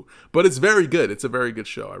very blue, but it's very good. It's a very good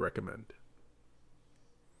show. I recommend.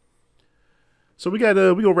 So we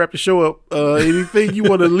gonna wrap the show up. Anything you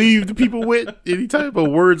want to leave the people with? Any type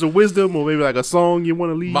of words of wisdom, or maybe like a song you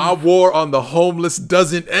want to leave? My war on the homeless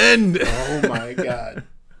doesn't end. Oh my god.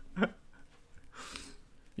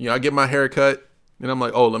 I get my hair cut, and I'm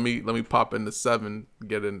like, oh, let me pop into 7,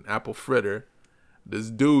 get an apple fritter. This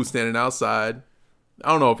dude standing outside, I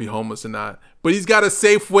don't know if he's homeless or not, but he's got a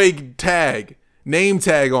Safeway name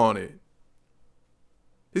tag on it.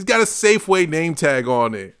 He's got a Safeway name tag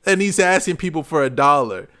on it, and he's asking people for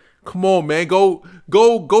 $1. Come on, man, go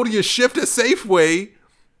to your shift at Safeway,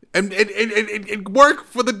 and work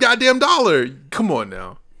for the goddamn dollar. Come on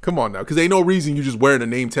now, because ain't no reason you just wearing a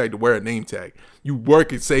name tag to wear a name tag. You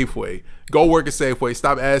work at Safeway. Go work at Safeway.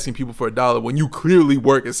 Stop asking people for $1 when you clearly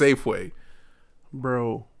work at Safeway.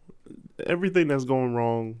 Bro, everything that's going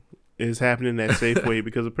wrong is happening at Safeway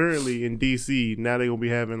because apparently in DC now they're gonna be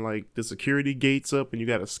having like the security gates up and you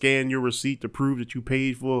gotta scan your receipt to prove that you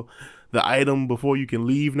paid for the item before you can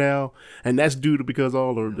leave now, and that's due to because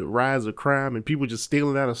all of the rise of crime and people just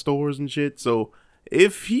stealing out of stores and shit. So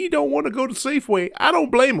if he don't want to go to Safeway, I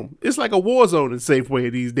don't blame him. It's like a war zone in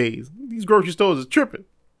Safeway these days. These grocery stores is tripping.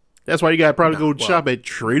 That's why you gotta probably go shop at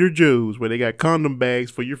Trader Joe's where they got condom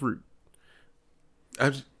bags for your fruit.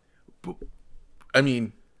 I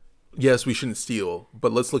mean, yes, we shouldn't steal,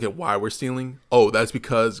 but let's look at why we're stealing. Oh, that's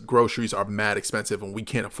because groceries are mad expensive and we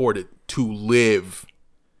can't afford it to live.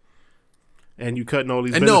 and you cutting all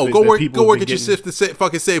these And benefits. no, that people go work been at your getting.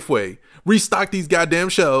 fucking Safeway. Restock these goddamn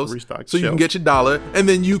shelves Restock so you can shelf. get your $1, and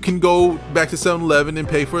then you can go back to 7-Eleven and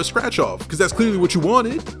pay for a scratch off because that's clearly what you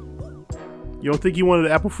wanted. You don't think you wanted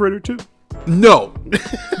an apple fritter too? No,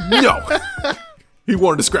 no, he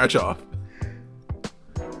wanted to scratch off.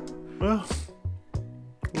 Well,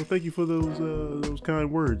 thank you for those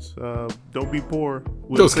kind words. Don't be poor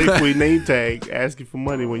with Those a kind- Safeway name tag asking for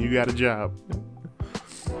money when you got a job.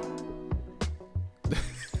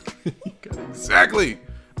 Exactly.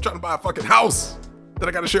 I'm trying to buy a fucking house that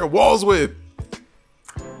I got to share walls with.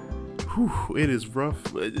 Whew, it is rough.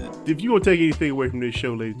 If you gonna take anything away from this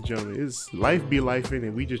show, ladies and gentlemen, it's life be lifing,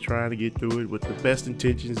 and we just trying to get through it with the best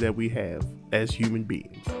intentions that we have as human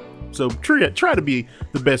beings. So try to be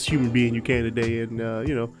the best human being you can today, and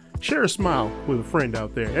share a smile with a friend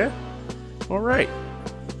out there. Yeah, all right.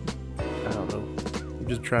 I don't know. I'm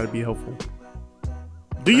just trying to be helpful.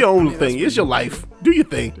 Do your own thing. It's your life. Do your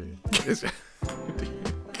thing.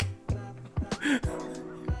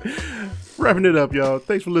 Wrapping it up, y'all.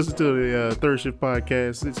 Thanks for listening to the Third Shift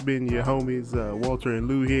Podcast. It's been your homies, Walter and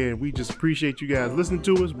Lou here, and we just appreciate you guys listening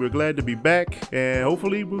to us. We're glad to be back, and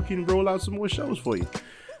hopefully we can roll out some more shows for you.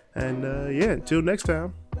 And until next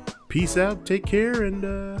time, peace out, take care, and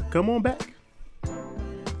come on back.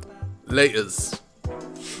 Laters.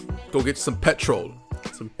 Go get some petrol.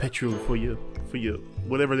 Some petrol for you,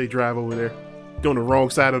 whatever they drive over there. Go on the wrong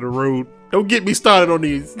side of the road. Don't get me started on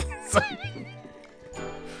these.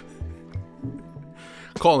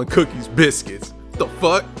 Calling cookies biscuits. The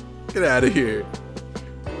fuck? Get out of here.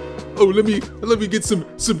 Oh, let me get some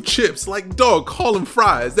chips. Like, dog, call them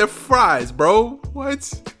fries. They're fries, bro.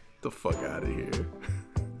 What? The fuck out of here.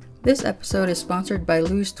 This episode is sponsored by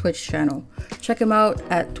Lou's Twitch channel. Check him out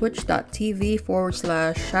at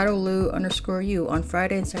twitch.tv/ShadowLou_U on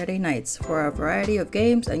Friday and Saturday nights for a variety of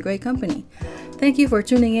games and great company. Thank you for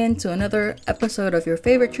tuning in to another episode of your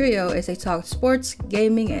favorite trio as they talk sports,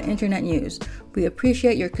 gaming, and internet news. We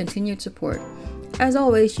appreciate your continued support. As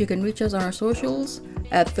always, you can reach us on our socials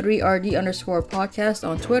at 3RD_podcast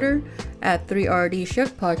on Twitter, at 3RD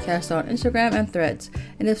Shift Podcast on Instagram and Threads.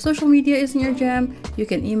 And if social media isn't your jam, you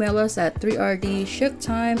can email us at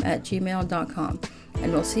 3RDShiftTime@gmail.com.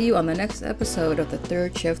 And we'll see you on the next episode of the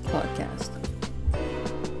Third Shift Podcast.